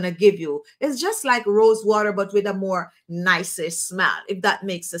this is going to give you. It's just like rose water, but with a more nicer smell, if that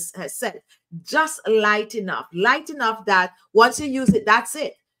makes sense. Just light enough that once you use it, that's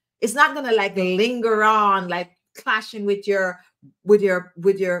it. It's not going to like linger on, like clashing with your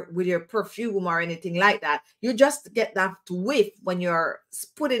perfume or anything like that. You just get that whiff when you're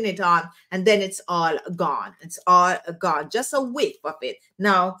putting it on, and then it's all gone. It's all gone. Just a whiff of it.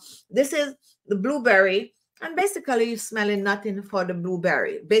 Now, this is the blueberry, and basically you're smelling nothing for the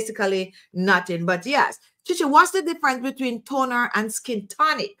blueberry. Basically nothing. But yes, Chichi, what's the difference between toner and skin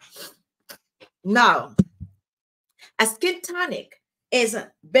tonic? Now, a skin tonic is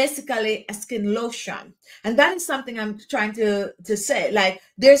basically a skin lotion. And that is something I'm trying to say. Like,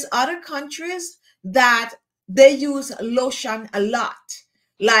 there's other countries that they use lotion a lot,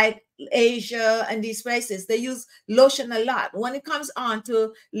 like Asia and these places, they use lotion a lot. When it comes on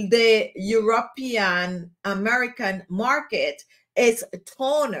to the European American market, it's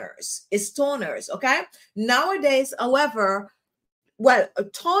toners, okay? Nowadays, however, well, a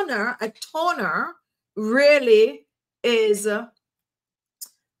toner really is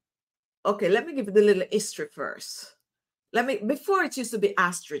okay, let me give you the little history first. Before it used to be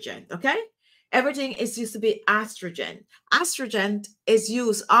estrogen, okay? Everything is used to be estrogen. Estrogen is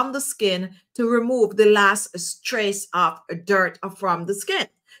used on the skin to remove the last trace of dirt from the skin.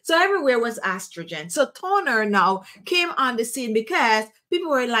 So everywhere was estrogen. So toner now came on the scene because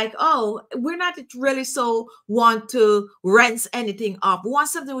people were like, oh, we're not really so want to rinse anything off. We want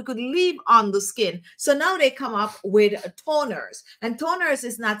something we could leave on the skin. So now they come up with toners. And toners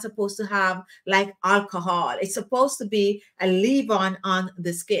is not supposed to have like alcohol. It's supposed to be a leave-on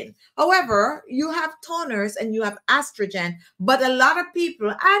the skin. However, you have toners and you have estrogen, but a lot of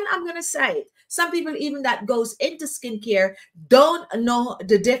people, and I'm going to say it, some people even that goes into skincare don't know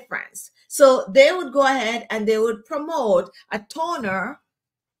the difference. So they would go ahead and they would promote a toner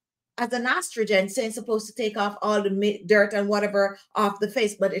as an estrogen, saying it's supposed to take off all the dirt and whatever off the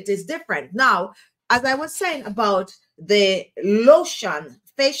face, but it is different. Now, as I was saying about the lotion,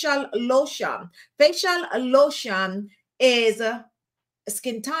 facial lotion is a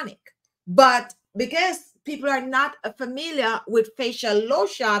skin tonic. But because people are not familiar with facial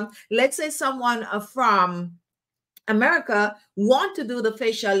lotion, let's say someone from America want to do the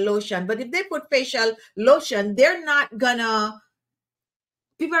facial lotion, but if they put facial lotion, people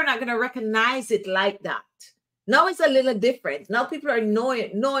are not gonna recognize it like that. Now it's a little different. Now people are know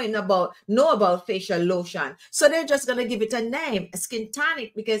about facial lotion, so they're just gonna give it a name, a skin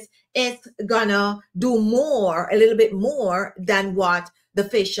tonic, because it's gonna do a little bit more than what the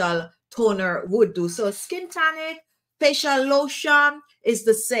facial toner would do. So skin tonic, facial lotion is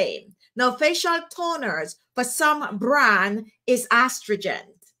the same. Now facial toners for some brand is estrogen,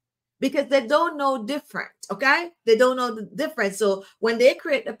 because they don't know different, okay? They don't know the difference. So when they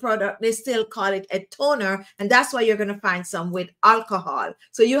create the product, they still call it a toner, and that's why you're going to find some with alcohol.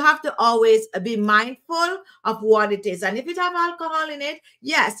 So you have to always be mindful of what it is. And if it have alcohol in it,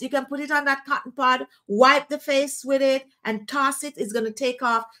 yes, you can put it on that cotton pad, wipe the face with it, and toss it. It's going to take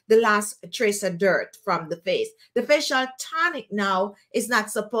off the last trace of dirt from the face. The facial tonic now is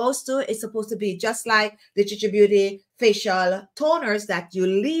not supposed to. It's supposed to be just like the Chichi Beauty facial toners that you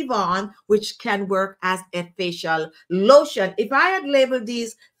leave on, which can work as a facial lotion. If I had labeled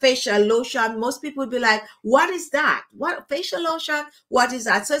these facial lotion, most people would be like, what is that? What facial lotion? What is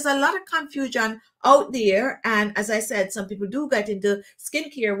that? So there's a lot of confusion out there. And as I said, some people do get into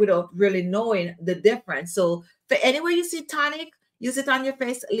skincare without really knowing the difference. So for anywhere you see tonic, use it on your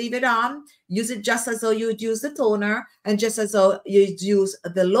face, leave it on, use it just as though you would use the toner and just as though you'd use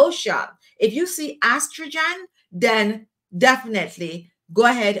the lotion. If you see estrogen, then definitely go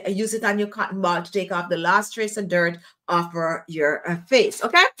ahead and use it on your cotton ball to take off the last trace of dirt off of your face.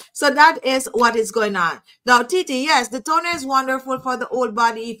 Okay, so that is what is going on now. Titi, yes, the toner is wonderful for the whole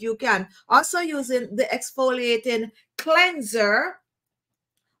body if you can. Also using the exfoliating cleanser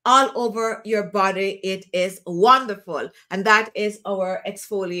all over your body, it is wonderful. And that is our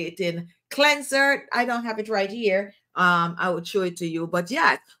exfoliating cleanser. I don't have it right here. I would show it to you, but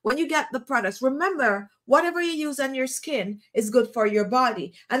yeah, when you get the products, remember whatever you use on your skin is good for your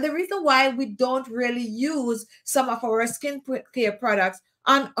body. And the reason why we don't really use some of our skin care products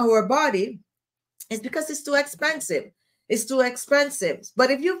on our body is because it's too expensive. It's too expensive.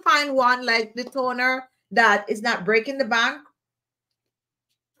 But if you find one like the toner that is not breaking the bank,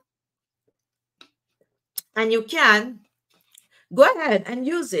 and you can, go ahead and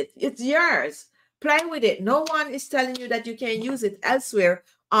use it. It's yours. Play with it. No one is telling you that you can't use it elsewhere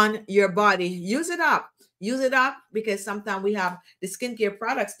on your body. Use it up. Use it up, because sometimes we have the skincare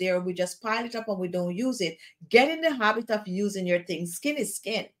products there. We just pile it up and we don't use it. Get in the habit of using your things. Skin is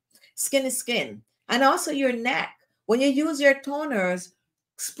skin. Skin is skin. And also your neck. When you use your toners,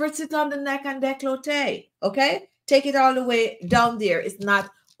 spritz it on the neck and décolleté. Okay? Take it all the way down there. It's not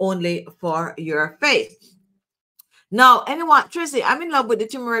only for your face. Now, anyone, Tracy, I'm in love with the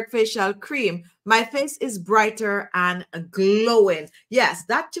turmeric facial cream. My face is brighter and glowing. Yes,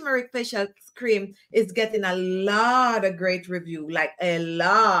 that turmeric facial cream is getting a lot of great review, like a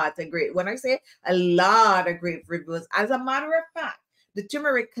lot of great. When I say a lot of great reviews, as a matter of fact, the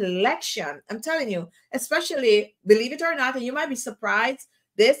turmeric collection, I'm telling you, especially, believe it or not, and you might be surprised,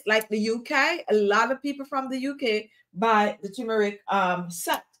 this, like the UK, a lot of people from the UK buy the turmeric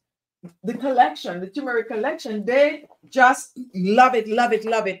set. The collection, the turmeric collection, they just love it, love it,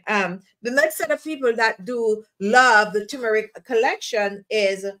 love it. The next set of people that do love the turmeric collection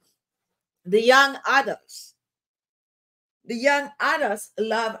is the young adults. The young adults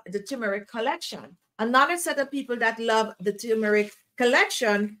love the turmeric collection. Another set of people that love the turmeric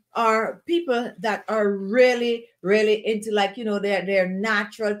collection are people that are really, really into, like, you know, their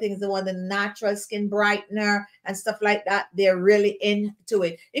natural things. They want the natural skin brightener and stuff like that. They're really into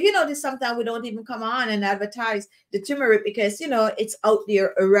it. If you notice, sometimes we don't even come on and advertise the turmeric because, you know, it's out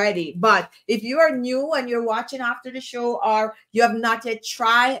there already. But if you are new and you're watching after the show, or you have not yet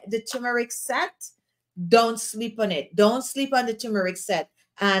tried the turmeric set, don't sleep on it. Don't sleep on the turmeric set.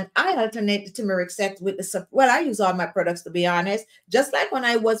 And I alternate the turmeric set with the, well, I use all my products, to be honest. Just like when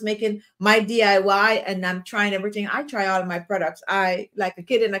I was making my DIY and I'm trying everything, I try all of my products. I like a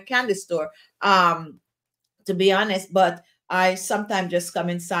kid in a candy store, to be honest, but I sometimes just come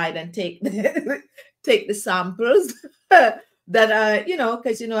inside and take take the samples that you know,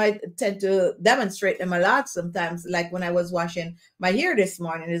 because, you know, I tend to demonstrate them a lot sometimes. Like when I was washing my hair this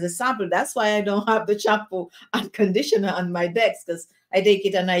morning, there's a sample. That's why I don't have the shampoo and conditioner on my decks, because I take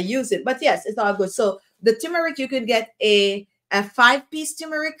it and I use it. But yes, it's all good. So the turmeric, you can get a 5-piece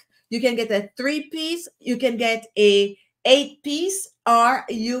turmeric, you can get a 3-piece, you can get a 8-piece, or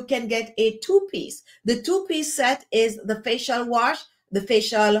you can get a 2-piece. The 2-piece set is the facial wash, the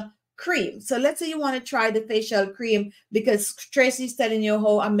facial cream. So let's say you want to try the facial cream because Tracy's telling you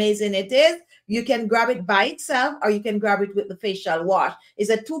how amazing it is. You can grab it by itself, or you can grab it with the facial wash. It's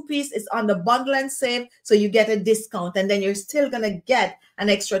a 2-piece. It's on the bundle and save, so you get a discount, and then you're still gonna get an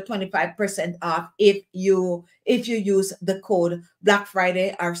extra 25% off if you use the code Black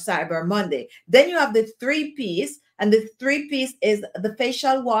Friday or Cyber Monday. Then you have the 3-piece, and the 3-piece is the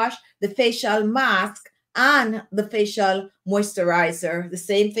facial wash, the facial mask, and the facial moisturizer, the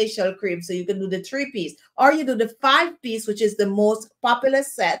same facial cream. So you can do the 3-piece, or you do the 5-piece, which is the most popular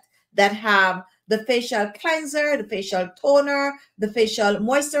set, that have the facial cleanser, the facial toner, the facial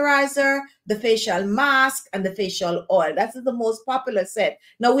moisturizer, the facial mask, and the facial oil. That's the most popular set.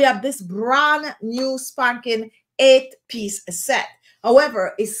 Now we have this brand new spanking 8-piece set.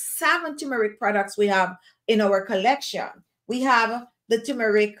 However, it's 7 turmeric products we have in our collection. We have the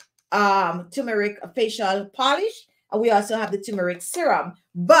turmeric facial polish, and we also have the turmeric serum.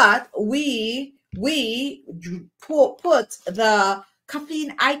 But we put the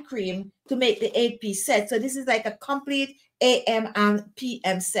caffeine eye cream to make the 8-piece set. So this is like a complete AM and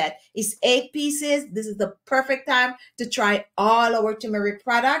PM set. It's 8 pieces. This is the perfect time to try all our turmeric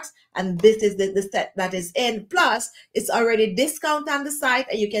products. And this is the set that is in. Plus, it's already discount on the site,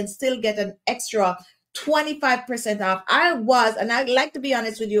 and you can still get an extra 25% off. And I'd like to be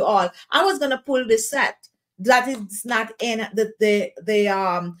honest with you all, I was going to pull this set that is not in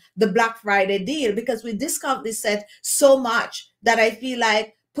the Black Friday deal, because we discount this set so much that I feel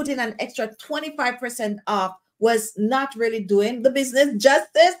like putting an extra 25% off was not really doing the business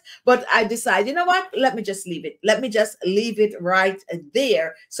justice, but I decided, you know what? Let me just leave it. Let me just leave it right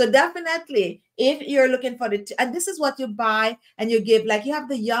there. So definitely, if you're looking for and this is what you buy and you give, like you have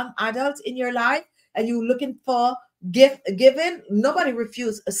the young adults in your life and you're looking for giving, nobody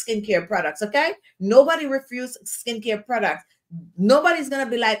refuse skincare products, okay? Nobody refuse skincare products. Nobody's gonna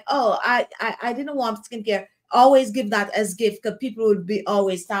be like, oh, I didn't want skincare. Always give that as gift because people will be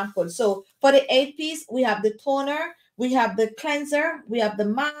always thankful. So for the 8-piece, we have the toner, we have the cleanser, we have the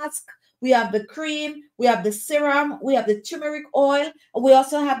mask, we have the cream, we have the serum, we have the turmeric oil, we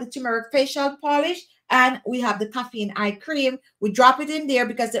also have the turmeric facial polish, and we have the caffeine eye cream. We drop it in there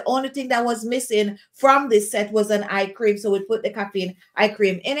because the only thing that was missing from this set was an eye cream. So we put the caffeine eye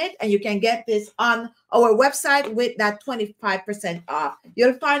cream in it, and you can get this on our website with that 25% off.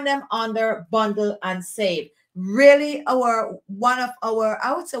 You'll find them under bundle and save. Really I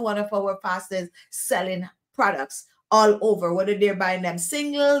would say one of our fastest selling products all over, whether they're buying them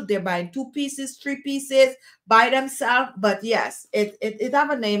single, they're buying 2 pieces, 3 pieces by themselves. But yes, it have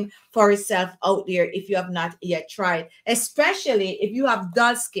a name for itself out there if you have not yet tried, especially if you have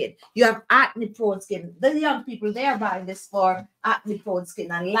dull skin, you have acne prone skin. The young people, they are buying this for acne prone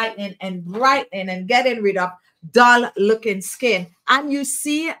skin and lightening and brightening and getting rid of dull looking skin. And you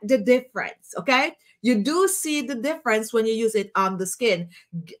see the difference, okay? You do see the difference when you use it on the skin.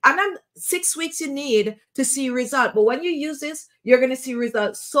 And then 6 weeks you need to see result. But when you use this, you're going to see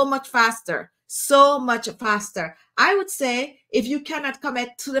results so much faster, so much faster. I would say if you cannot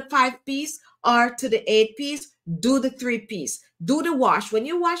commit to the 5-piece or to the 8-piece, do the 3-piece. Do the wash. When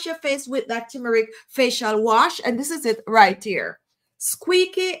you wash your face with that turmeric facial wash, and this is it right here.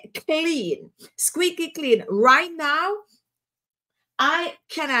 Squeaky clean. Squeaky clean. Right now, I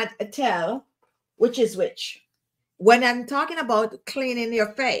cannot tell which is which when I'm talking about cleaning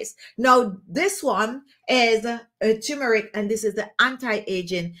your face. Now, this one is a turmeric, and this is the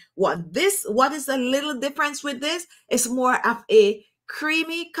anti-aging one. What is a little difference with this? It's more of a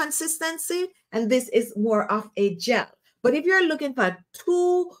creamy consistency, and this is more of a gel. But if you're looking for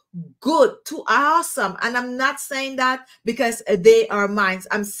too good, too awesome, and I'm not saying that because they are mine.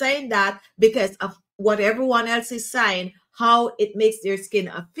 I'm saying that because of what everyone else is saying, how it makes their skin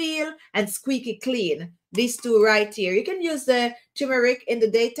feel and squeaky clean. These two right here. You can use the turmeric in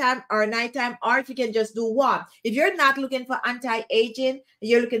the daytime or nighttime, or if you can just do one. If you're not looking for anti-aging,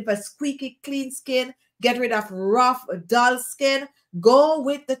 you're looking for squeaky clean skin, get rid of rough, dull skin, go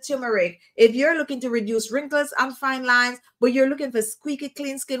with the turmeric. If you're looking to reduce wrinkles and fine lines, but you're looking for squeaky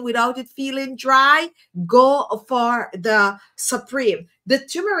clean skin without it feeling dry, go for the Supreme. The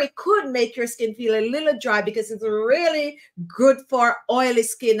turmeric could make your skin feel a little dry because it's really good for oily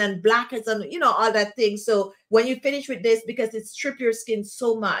skin and blackheads and, you know, all that thing. So when you finish with this, because it strips your skin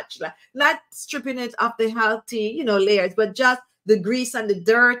so much, like not stripping it of the healthy, you know, layers, but just the grease and the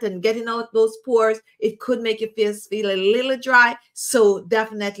dirt and getting out those pores, it could make your face feel a little dry. So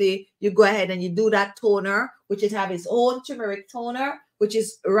definitely you go ahead and you do that toner, which is have its own turmeric toner, which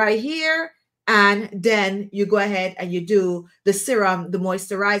is right here. And then you go ahead and you do the serum, the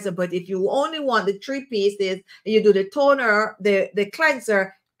moisturizer. But if you only want the 3 pieces, you do the toner, the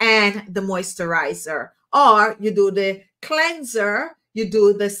cleanser, and the moisturizer. Or you do the cleanser, you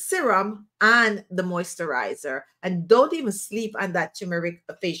do the serum and the moisturizer. And don't even sleep on that turmeric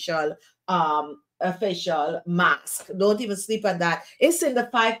facial facial mask. Don't even sleep on that. It's in the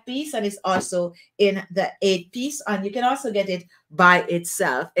 5-piece and it's also in the 8-piece, and you can also get it by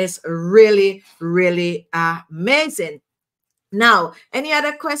itself. It's really, really amazing. Now, any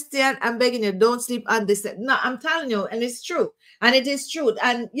other question? I'm begging you, don't sleep on this. No, I'm telling you, and it's true. And it is true.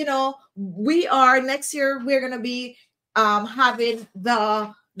 And, you know, we are next year, we're going to be having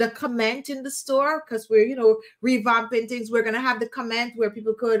the comment in the store because we're, you know, revamping things. We're going to have the comment where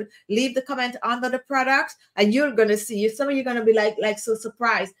people could leave the comment under the products, and you're going to see, some of you are going to be like so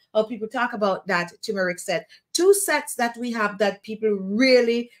surprised how people talk about that turmeric set. 2 sets that we have that people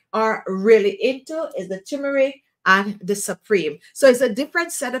really are really into is the turmeric and the Supreme. So it's a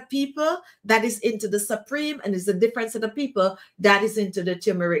different set of people that is into the Supreme, and it's a different set of people that is into the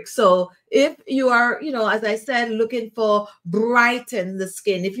turmeric. So if you are, you know, as I said, looking for brighten the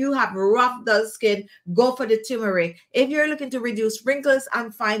skin, if you have rough, dull skin, go for the turmeric. If you're looking to reduce wrinkles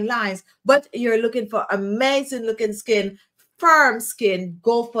and fine lines, but you're looking for amazing looking skin, firm skin,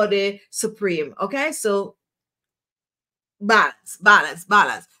 go for the Supreme. Okay, so balance, balance,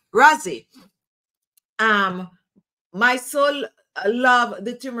 balance. Rosie, my soul love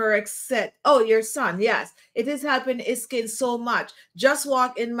the turmeric set. Oh, your son, yes. It is helping his skin so much. Just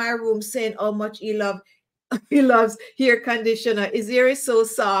walk in my room saying how much he loves hair conditioner. His hair is so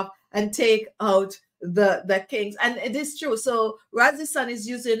soft and take out the kings. And it is true. So Raz's son is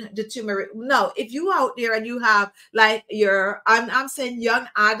using the turmeric. Now, if you out there and you have like your, I'm saying young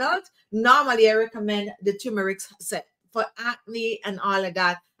adult, normally I recommend the turmeric set for acne and all of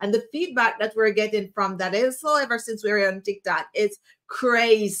that. And the feedback that we're getting from that is, so ever since we were on TikTok, it's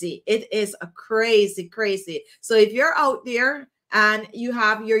crazy. It is a crazy. So if you're out there and you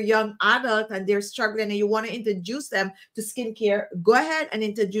have your young adult and they're struggling and you want to introduce them to skincare, go ahead and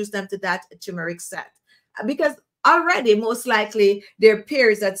introduce them to that turmeric set. Because already most likely their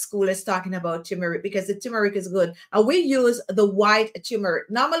peers at school is talking about turmeric because the turmeric is good. And we use the white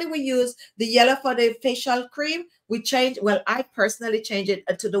turmeric. Normally we use the yellow for the facial cream. We change, well, I personally change it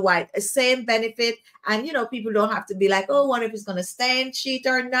to the white. Same benefit. And, you know, people don't have to be like, oh, what if it's going to stain, cheat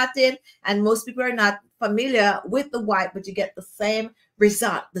or nothing? And most people are not familiar with the white, but you get the same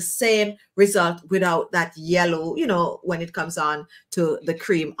result without that yellow, you know, when it comes on to the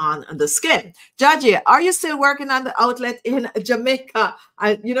cream on the skin. Georgie, are you still working on the outlet in Jamaica?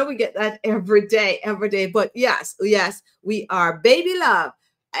 You know, we get that every day. But yes, we are. Baby Love,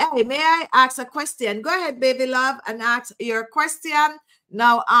 hey, may I ask a question? Go ahead, Baby Love, and ask your question.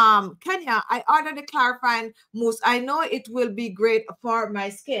 Now, Kenya, I ordered the clarifying mousse. I know it will be great for my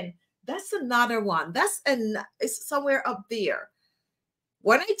skin. That's another one. It's somewhere up there.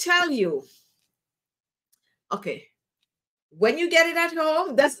 When I tell you, okay, when you get it at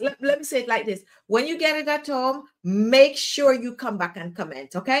home, let me say it like this. When you get it at home, make sure you come back and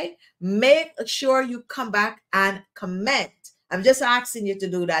comment, okay? Make sure you come back and comment. I'm just asking you to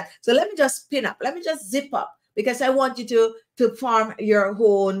do that. So let me just pin up. Let me just zip up because I want you to form your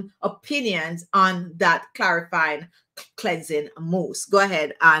own opinions on that clarifying cleansing mousse. Go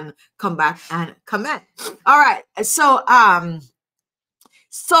ahead and come back and comment. All right.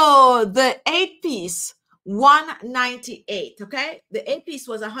 So the 8-piece, $198, okay? The 8-piece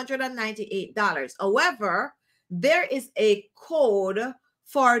was $198. However, there is a code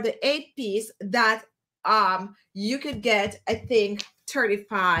for the 8-piece that you could get, I think,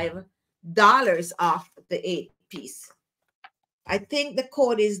 $35 off the 8-piece. I think the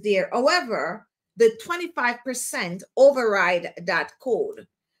code is there. However, the 25% override that code.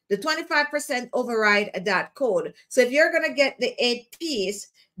 The 25% override that code. So if you're going to get the 8-piece,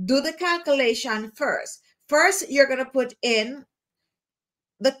 do the calculation first. First, you're going to put in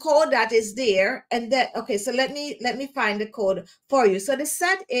the code that is there. And then, okay, so let me find the code for you. So the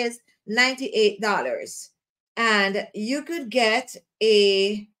set is $98. And you could get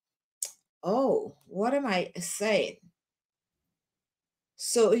a, oh, what am I saying?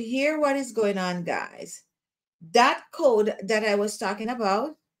 So here what is going on, guys. That code that I was talking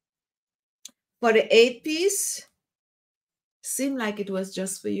about for the 8-piece seemed like it was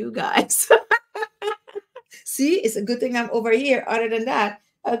just for you guys. See, it's a good thing I'm over here. Other than that,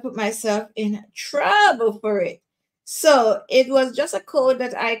 I'll put myself in trouble for it. So it was just a code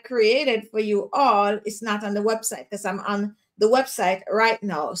that I created for you all. It's not on the website because I'm on the website right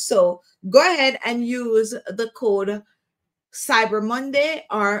now. So go ahead and use the code Cyber Monday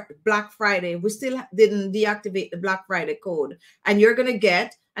or Black Friday. We still didn't deactivate the Black Friday code. And you're going to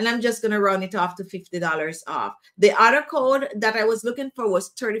get, and I'm just going to round it off to $50 off. The other code that I was looking for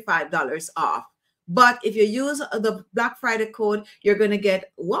was $35 off. But if you use the Black Friday code, you're going to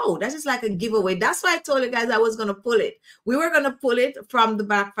get, whoa, that is like a giveaway. That's why I told you guys I was going to pull it. We were going to pull it from the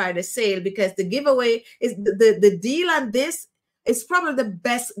Black Friday sale because the giveaway is the deal on this is probably the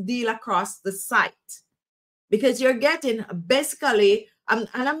best deal across the site. Because you're getting basically, and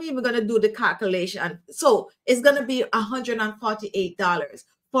I'm even going to do the calculation. So it's going to be $148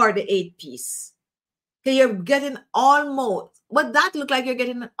 for the 8-piece. Okay, you're getting almost, what that look like, you're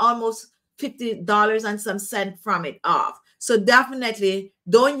getting almost $50 and some cent from it off. So definitely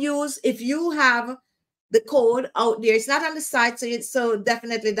don't use, if you have the code out there, it's not on the site, so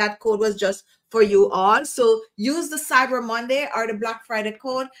definitely that code was just for you all. So use the Cyber Monday or the Black Friday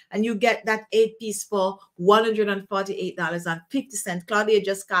code and you get that 8-piece for $148.50. Claudia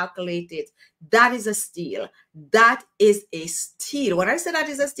just calculated. That is a steal. That is a steal. When I say that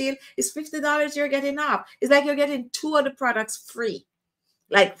is a steal, it's $50 you're getting off. It's like you're getting 2 of the products free,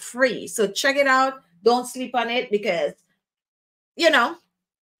 like free. So check it out. Don't sleep on it because, you know,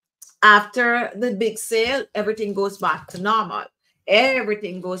 after the big sale, everything goes back to normal.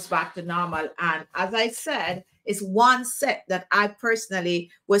 Everything goes back to normal. And as I said, it's one set that I personally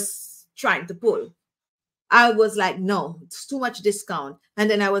was trying to pull. I was like, no, it's too much discount. And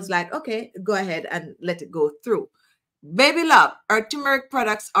then I was like, okay, go ahead and let it go through. Baby Love, our turmeric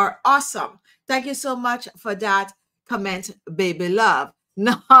products are awesome. Thank you so much for that comment, Baby Love.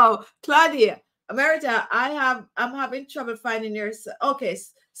 Now, Claudia, Emerita, I'm having trouble finding yours. Okay,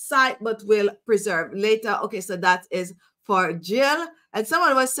 site but will preserve later. Okay, so that is for Jill. And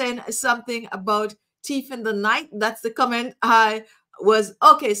someone was saying something about thief in the night. That's the comment I was.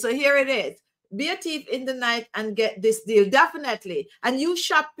 Okay, so here it is. Be a thief in the night and get this deal. Definitely. And use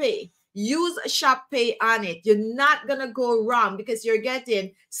Shop Pay. Use Shop Pay on it. You're not going to go wrong because you're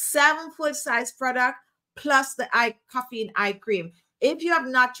getting 7 full-size product plus the caffeine eye cream. If you have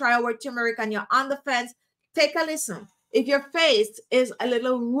not tried our turmeric and you're on the fence, take a listen. If your face is a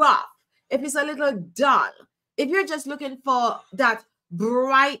little rough, if it's a little dull, if you're just looking for that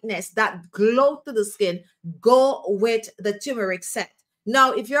brightness, that glow to the skin, go with the turmeric set.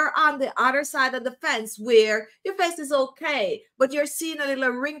 Now, if you're on the other side of the fence where your face is okay, but you're seeing a little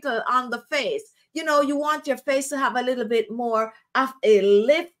wrinkle on the face, you know, you want your face to have a little bit more of a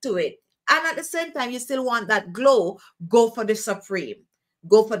lift to it. And at the same time, you still want that glow, go for the Supreme.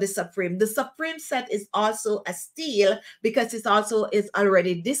 Go for the Supreme. The Supreme set is also a steal because it's also is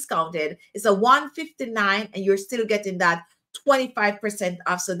already discounted. It's a $159 and you're still getting that 25%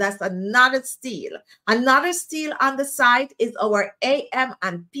 off. So that's another steal. Another steal on the site is our AM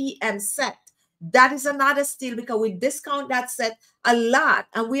and PM set. That is another steal because we discount that set a lot.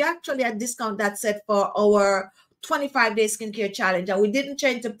 And we actually discount that set for our 25-day skincare challenge, and we didn't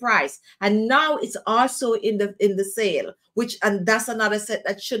change the price. And now it's also in the sale, and that's another set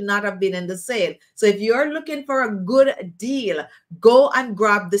that should not have been in the sale. So if you're looking for a good deal, go and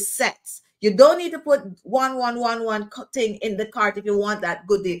grab the sets. You don't need to put one thing in the cart if you want that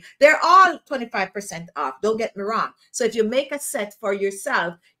good deal. They're all 25% off. Don't get me wrong. So if you make a set for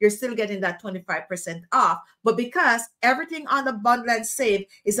yourself, you're still getting that 25% off. But because everything on the bundle and save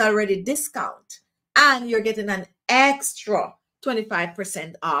is already discount, and you're getting an extra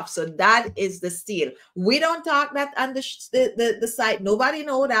 25% off. So that is the steal. We don't talk that on the site. Nobody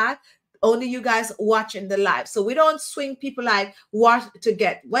know that. Only you guys watching the live. So we don't swing people like what to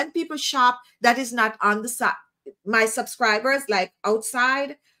get. When people shop, that is not on the site. My subscribers, like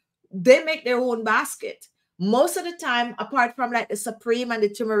outside, they make their own basket. Most of the time, apart from like the Supreme and the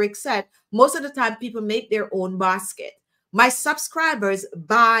turmeric set, most of the time people make their own basket. My subscribers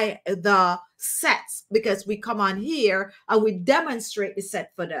buy the sets because we come on here and we demonstrate the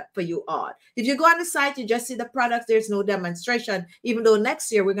set for you all. If you go on the site, you just see the products. There's no demonstration, even though next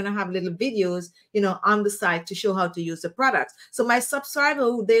year we're going to have little videos, you know, on the site to show how to use the products. So my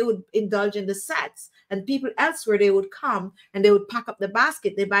subscriber, they would indulge in the sets, and people elsewhere, they would come and they would pack up the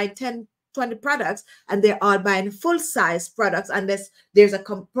basket. They buy 10, 20 products and they're all buying full-size products unless there's a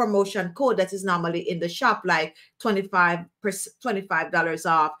promotion code that is normally in the shop, like $25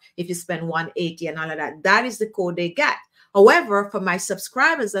 off if you spend $180 and all of that. That is the code they get. However, for my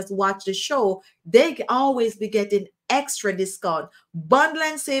subscribers that watch the show, they always be getting extra discount, bundle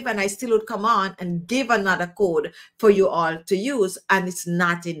and save, and I still would come on and give another code for you all to use, and it's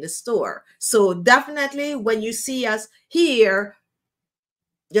not in the store. So definitely when you see us here,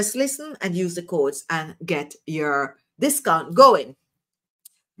 just listen and use the codes and get your discount going.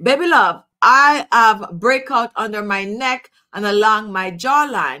 Baby love, I have breakout under my neck and along my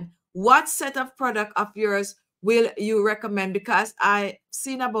jawline. What set of product of yours will you recommend? Because I've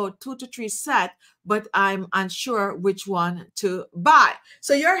seen about 2 to 3 sets, but I'm unsure which one to buy.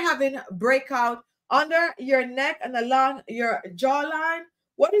 So you're having breakout under your neck and along your jawline.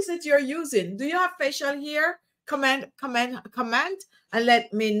 What is it you're using? Do you have facial hair? Comment and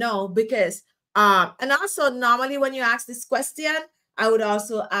let me know, because and also normally when you ask this question, I would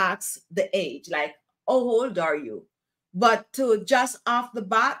also ask the age, like how old are you? But to just off the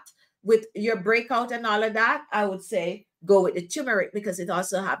bat with your breakout and all of that, I would say go with the turmeric because it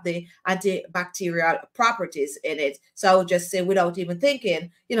also have the antibacterial properties in it. So I would just say, without even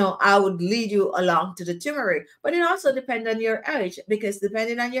thinking, you know, I would lead you along to the turmeric. But it also depends on your age, because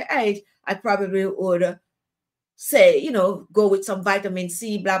depending on your age, I probably would say, you know, go with some vitamin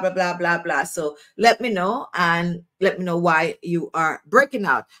C, blah, blah, blah, blah, blah. So let me know, and let me know why you are breaking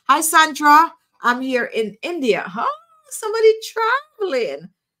out. Hi, Sandra. I'm here in India. Huh? Somebody traveling.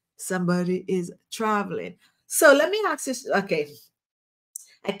 Somebody is traveling. So let me ask this. Okay.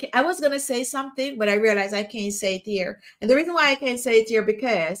 I was going to say something, but I realized I can't say it here. And the reason why I can't say it here,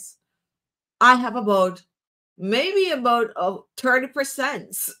 because I have maybe about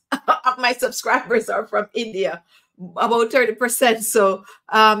 30% of my subscribers are from India, about 30%. So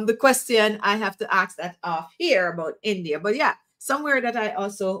the question I have to ask that off here about India. But yeah, somewhere that I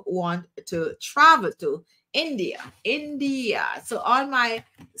also want to travel to, India. So all my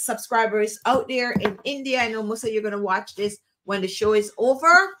subscribers out there in India, I know most of you are going to watch this when the show is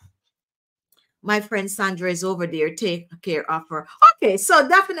over. My friend Sandra is over there. Take care of her. Okay, so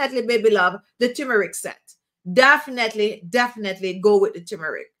definitely, baby love, the turmeric set. definitely go with the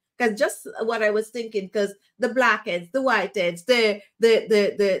turmeric. Because just what I was thinking, because the blackheads, the whiteheads, the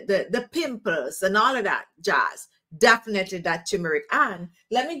pimples and all of that jazz, definitely that turmeric. And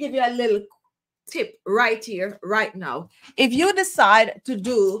let me give you a little tip right here, right now. If you decide to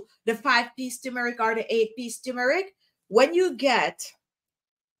do the 5-piece turmeric or the 8-piece turmeric, when you get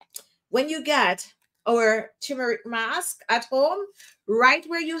our turmeric mask at home, right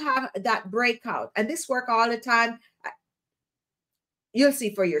where you have that breakout, and this work all the time, you'll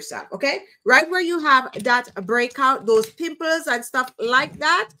see for yourself, okay? Right where you have that breakout, those pimples and stuff like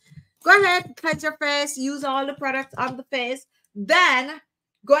that, go ahead, cleanse your face, use all the products on the face. Then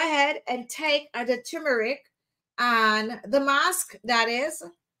go ahead and take the turmeric and the mask that is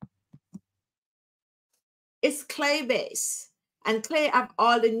clay base. And clay have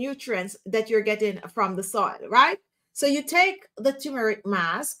all the nutrients that you're getting from the soil, right? So you take the turmeric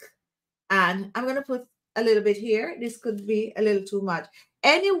mask, and I'm going to put a little bit here. This could be a little too much.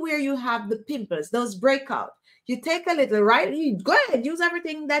 Anywhere you have the pimples, those breakout, you take a little, right? You go ahead, use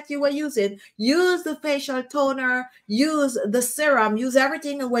everything that you were using. Use the facial toner, use the serum, use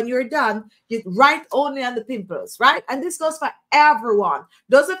everything. And when you're done, you write only on the pimples, right? And this goes for everyone.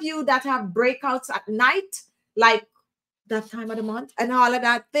 Those of you that have breakouts at night, like that time of the month and all of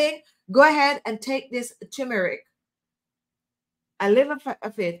that thing, go ahead and take this turmeric, a little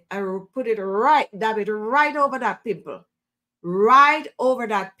of it, and put it right, dab it right over that pimple, right over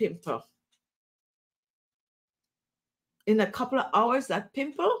that pimple. In a couple of hours, that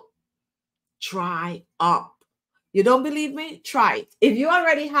pimple dry up. You don't believe me? Try it. If you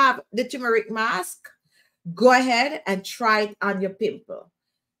already have the turmeric mask, go ahead and try it on your pimple.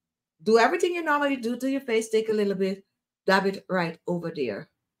 Do everything you normally do to your face. Take a little bit, dab it right over there.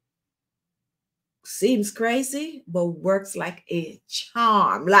 Seems crazy, but works like a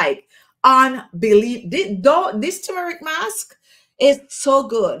charm. Like unbelievable. This turmeric mask is so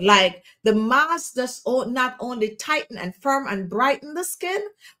good. Like the mask does not only tighten and firm and brighten the skin,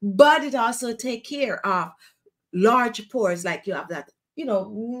 but it also take care of large pores. Like you have that, you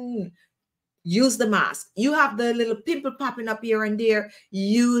know, use the mask. You have the little pimple popping up here and there.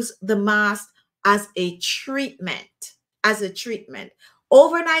 Use the mask as a treatment.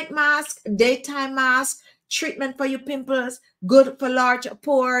 Overnight mask, daytime mask, treatment for your pimples, good for large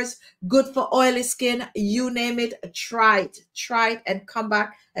pores, good for oily skin, you name it. Try it and come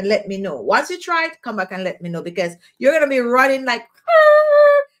back and let me know. Once you try it, come back and let me know, because you're going to be running like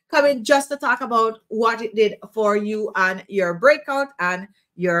coming just to talk about what it did for you and your breakout and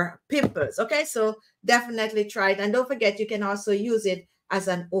your pimples. Okay, so definitely try it. And don't forget, you can also use it as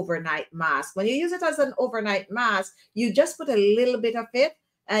an overnight mask. When you use it as an overnight mask, you just put a little bit of it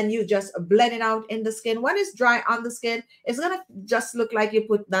and you just blend it out in the skin. When it's dry on the skin, it's going to just look like you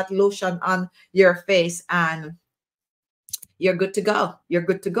put that lotion on your face and you're good to go. You're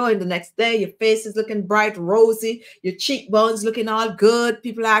good to go. In the next day, your face is looking bright, rosy, your cheekbones looking all good.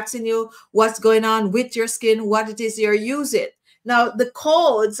 People asking you what's going on with your skin, what it is you're using. Now, the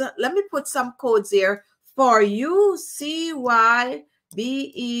codes, let me put some codes here for you. CYBERMONDAY.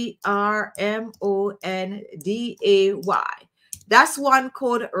 That's one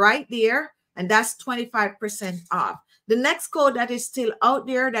code right there, and that's 25% off. The next code that is still out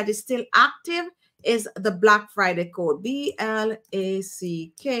there, that is still active, is the Black Friday code,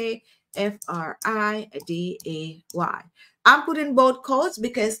 BLACKFRIDAY. I'm putting both codes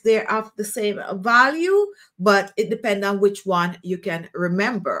because they're of the same value, but it depends on which one you can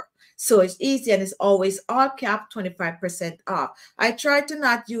remember. So it's easy, and it's always all cap 25% off. I try to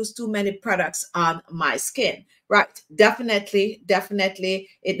not use too many products on my skin, right? Definitely,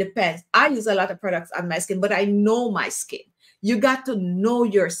 it depends. I use a lot of products on my skin, but I know my skin. You got to know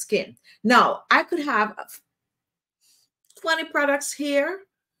your skin. Now, I could have 20 products here.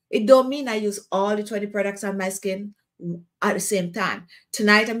 It don't mean I use all the 20 products on my skin at the same time.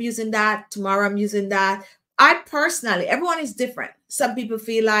 Tonight I'm using that. Tomorrow I'm using that. I personally, everyone is different. Some people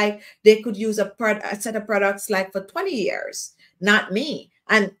feel like they could use a set of products like for 20 years. Not me.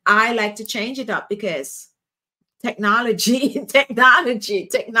 And I like to change it up because technology.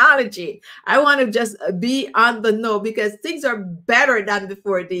 I want to just be on the know because things are better than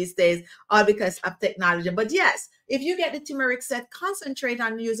before these days, all because of technology. But yes, if you get the turmeric set, concentrate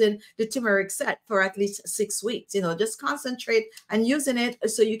on using the turmeric set for at least 6 weeks. You know, just concentrate on using it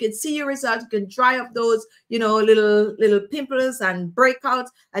so you can see your results. You can dry up those, you know, little pimples and breakouts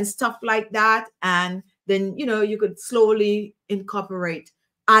and stuff like that. And then, you know, you could slowly incorporate,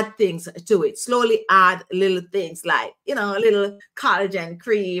 add things to it, slowly add little things like, you know, a little collagen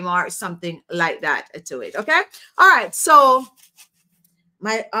cream or something like that to it. Okay. All right. So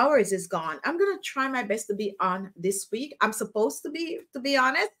my hours is gone. I'm gonna try my best to be on this week. I'm supposed to be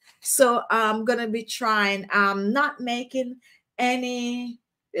honest. So I'm gonna be trying. Not making any,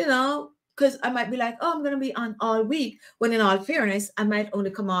 you know, because I might be like, oh, I'm gonna be on all week. When in all fairness, I might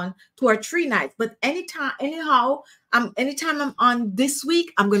only come on 2 or 3 nights. But anytime I'm on this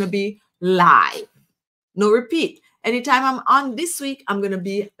week, I'm gonna be live. No repeat. Anytime I'm on this week, I'm gonna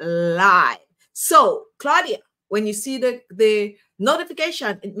be live. So Claudia, when you see the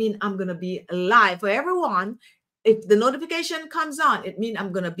notification, it means I'm gonna be live. For everyone, if the notification comes on, it means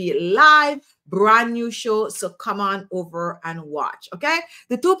I'm gonna be live, brand new show. So come on over and watch. Okay.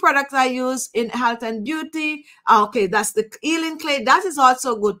 The 2 products I use in health and beauty. Okay, that's the healing clay. That is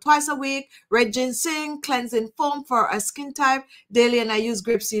also good twice a week. Red ginseng cleansing foam for a skin type daily, and I use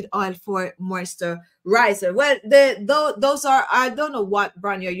grapeseed oil for moisturizer. Well, those are, I don't know what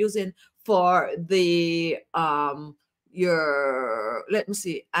brand you're using for the your, let me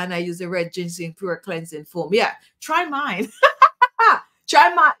see, and I use the red ginseng pure cleansing foam. Yeah, try mine. try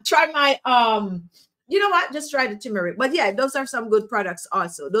my you know what, just try the turmeric. But yeah, those are some good products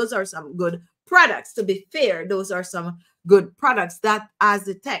also. Those are some good products. To be fair, those are some good products. That as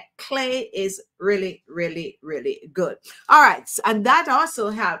the tech clay is really good. All right, and that also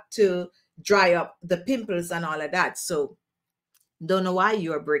helped to dry up the pimples and all of that. So don't know why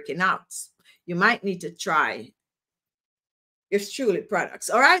you are breaking out. You might need to try It's truly products.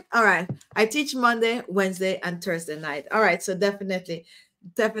 All right. All right. I teach Monday, Wednesday, and Thursday night. All right. So definitely,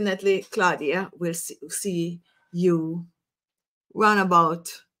 Claudia, we'll see you round about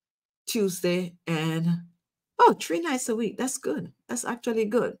Tuesday and 3 nights a week. That's good. That's actually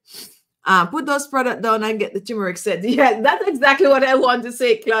good. Put those products down and get the turmeric set. Yeah, that's exactly what I want to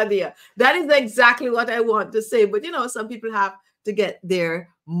say, Claudia. That is exactly what I want to say. But, you know, some people have to get their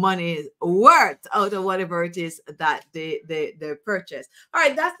money worth out of whatever it is that they purchase. All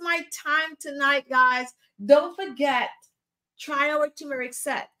right, that's my time tonight, guys. Don't forget, try our turmeric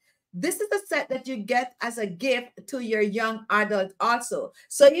set. This is the set that you get as a gift to your young adult also.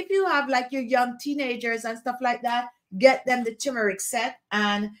 So if you have like your young teenagers and stuff like that, get them the turmeric set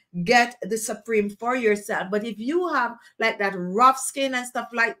and get the Supreme for yourself. But if you have like that rough skin and stuff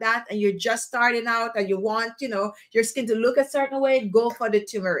like that, and you're just starting out and you want, you know, your skin to look a certain way, go for the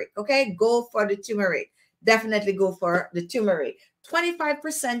turmeric. Okay, go for the turmeric. Definitely go for the turmeric.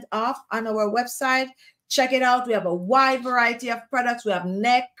 25% off on our website. Check it out. We have a wide variety of products. We have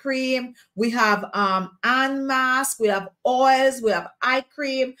neck cream. We have hand mask. We have oils. We have eye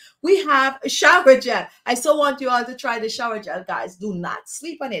cream. We have shower gel. I so want you all to try the shower gel, guys. Do not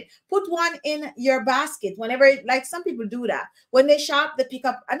sleep on it. Put one in your basket whenever, like some people do that. When they shop, they pick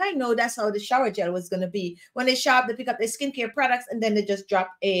up, and I know that's how the shower gel was going to be. When they shop, they pick up their skincare products and then they just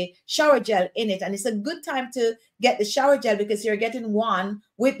drop a shower gel in it. And it's a good time to get the shower gel because you're getting one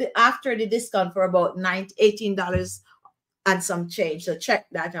with the after the discount for about $18 and some change. So check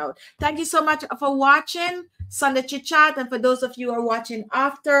that out. Thank you so much for watching Sunday Chit Chat. And for those of you who are watching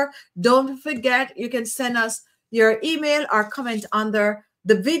after, don't forget, you can send us your email or comment under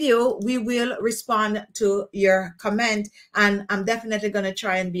the video. We will respond to your comment, and I'm definitely going to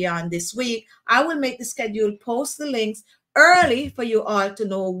try and be on this week. I will make the schedule, post the links early for you all to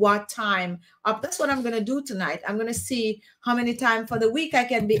know what time up. That's what I'm going to do tonight. I'm going to see how many times for the week I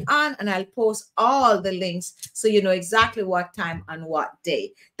can be on, and I'll post all the links so you know exactly what time and what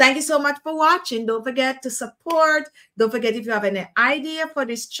day. Thank you so much for watching. Don't forget to support. Don't forget, if you have any idea for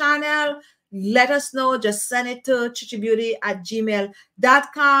this channel, let us know. Just send it to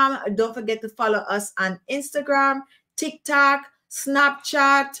chichibeauty@gmail.com. Don't forget to follow us on Instagram, TikTok,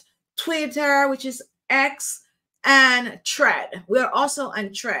 Snapchat, Twitter, which is X, and Thread. We're also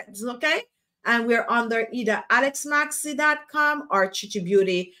on Threads, okay? And we're under either alexmaxi.com or Chichi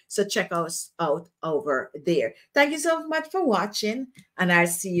Beauty. So check us out over there. Thank you so much for watching, and I'll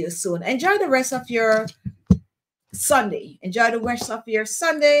see you soon. Enjoy the rest of your Sunday. Enjoy the rest of your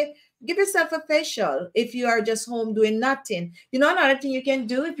Sunday. Give yourself a facial if you are just home doing nothing. You know, another thing you can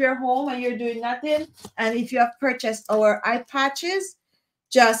do if you're home and you're doing nothing, and if you have purchased our eye patches,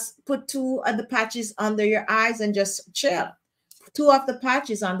 just put 2 of the patches under your eyes and just chill. 2 of the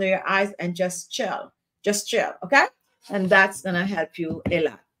patches under your eyes and just chill. Just chill, okay? And that's going to help you a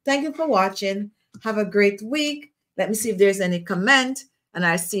lot. Thank you for watching. Have a great week. Let me see if there's any comment, and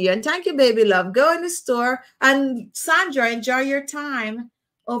I'll see you. And thank you, baby love. Go in the store. And Sandra, enjoy your time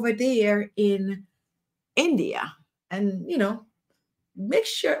over there in India. And, you know, make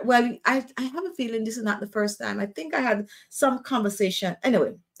sure, well, I have a feeling this is not the first time. I think I had some conversation.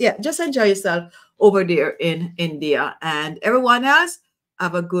 Anyway, yeah, just enjoy yourself over there in India. And everyone else,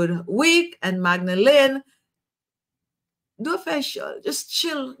 have a good week. And Magdalene, do a facial, just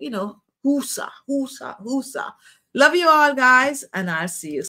chill, you know, hoosa, hoosa, hoosa. Love you all, guys, and I'll see you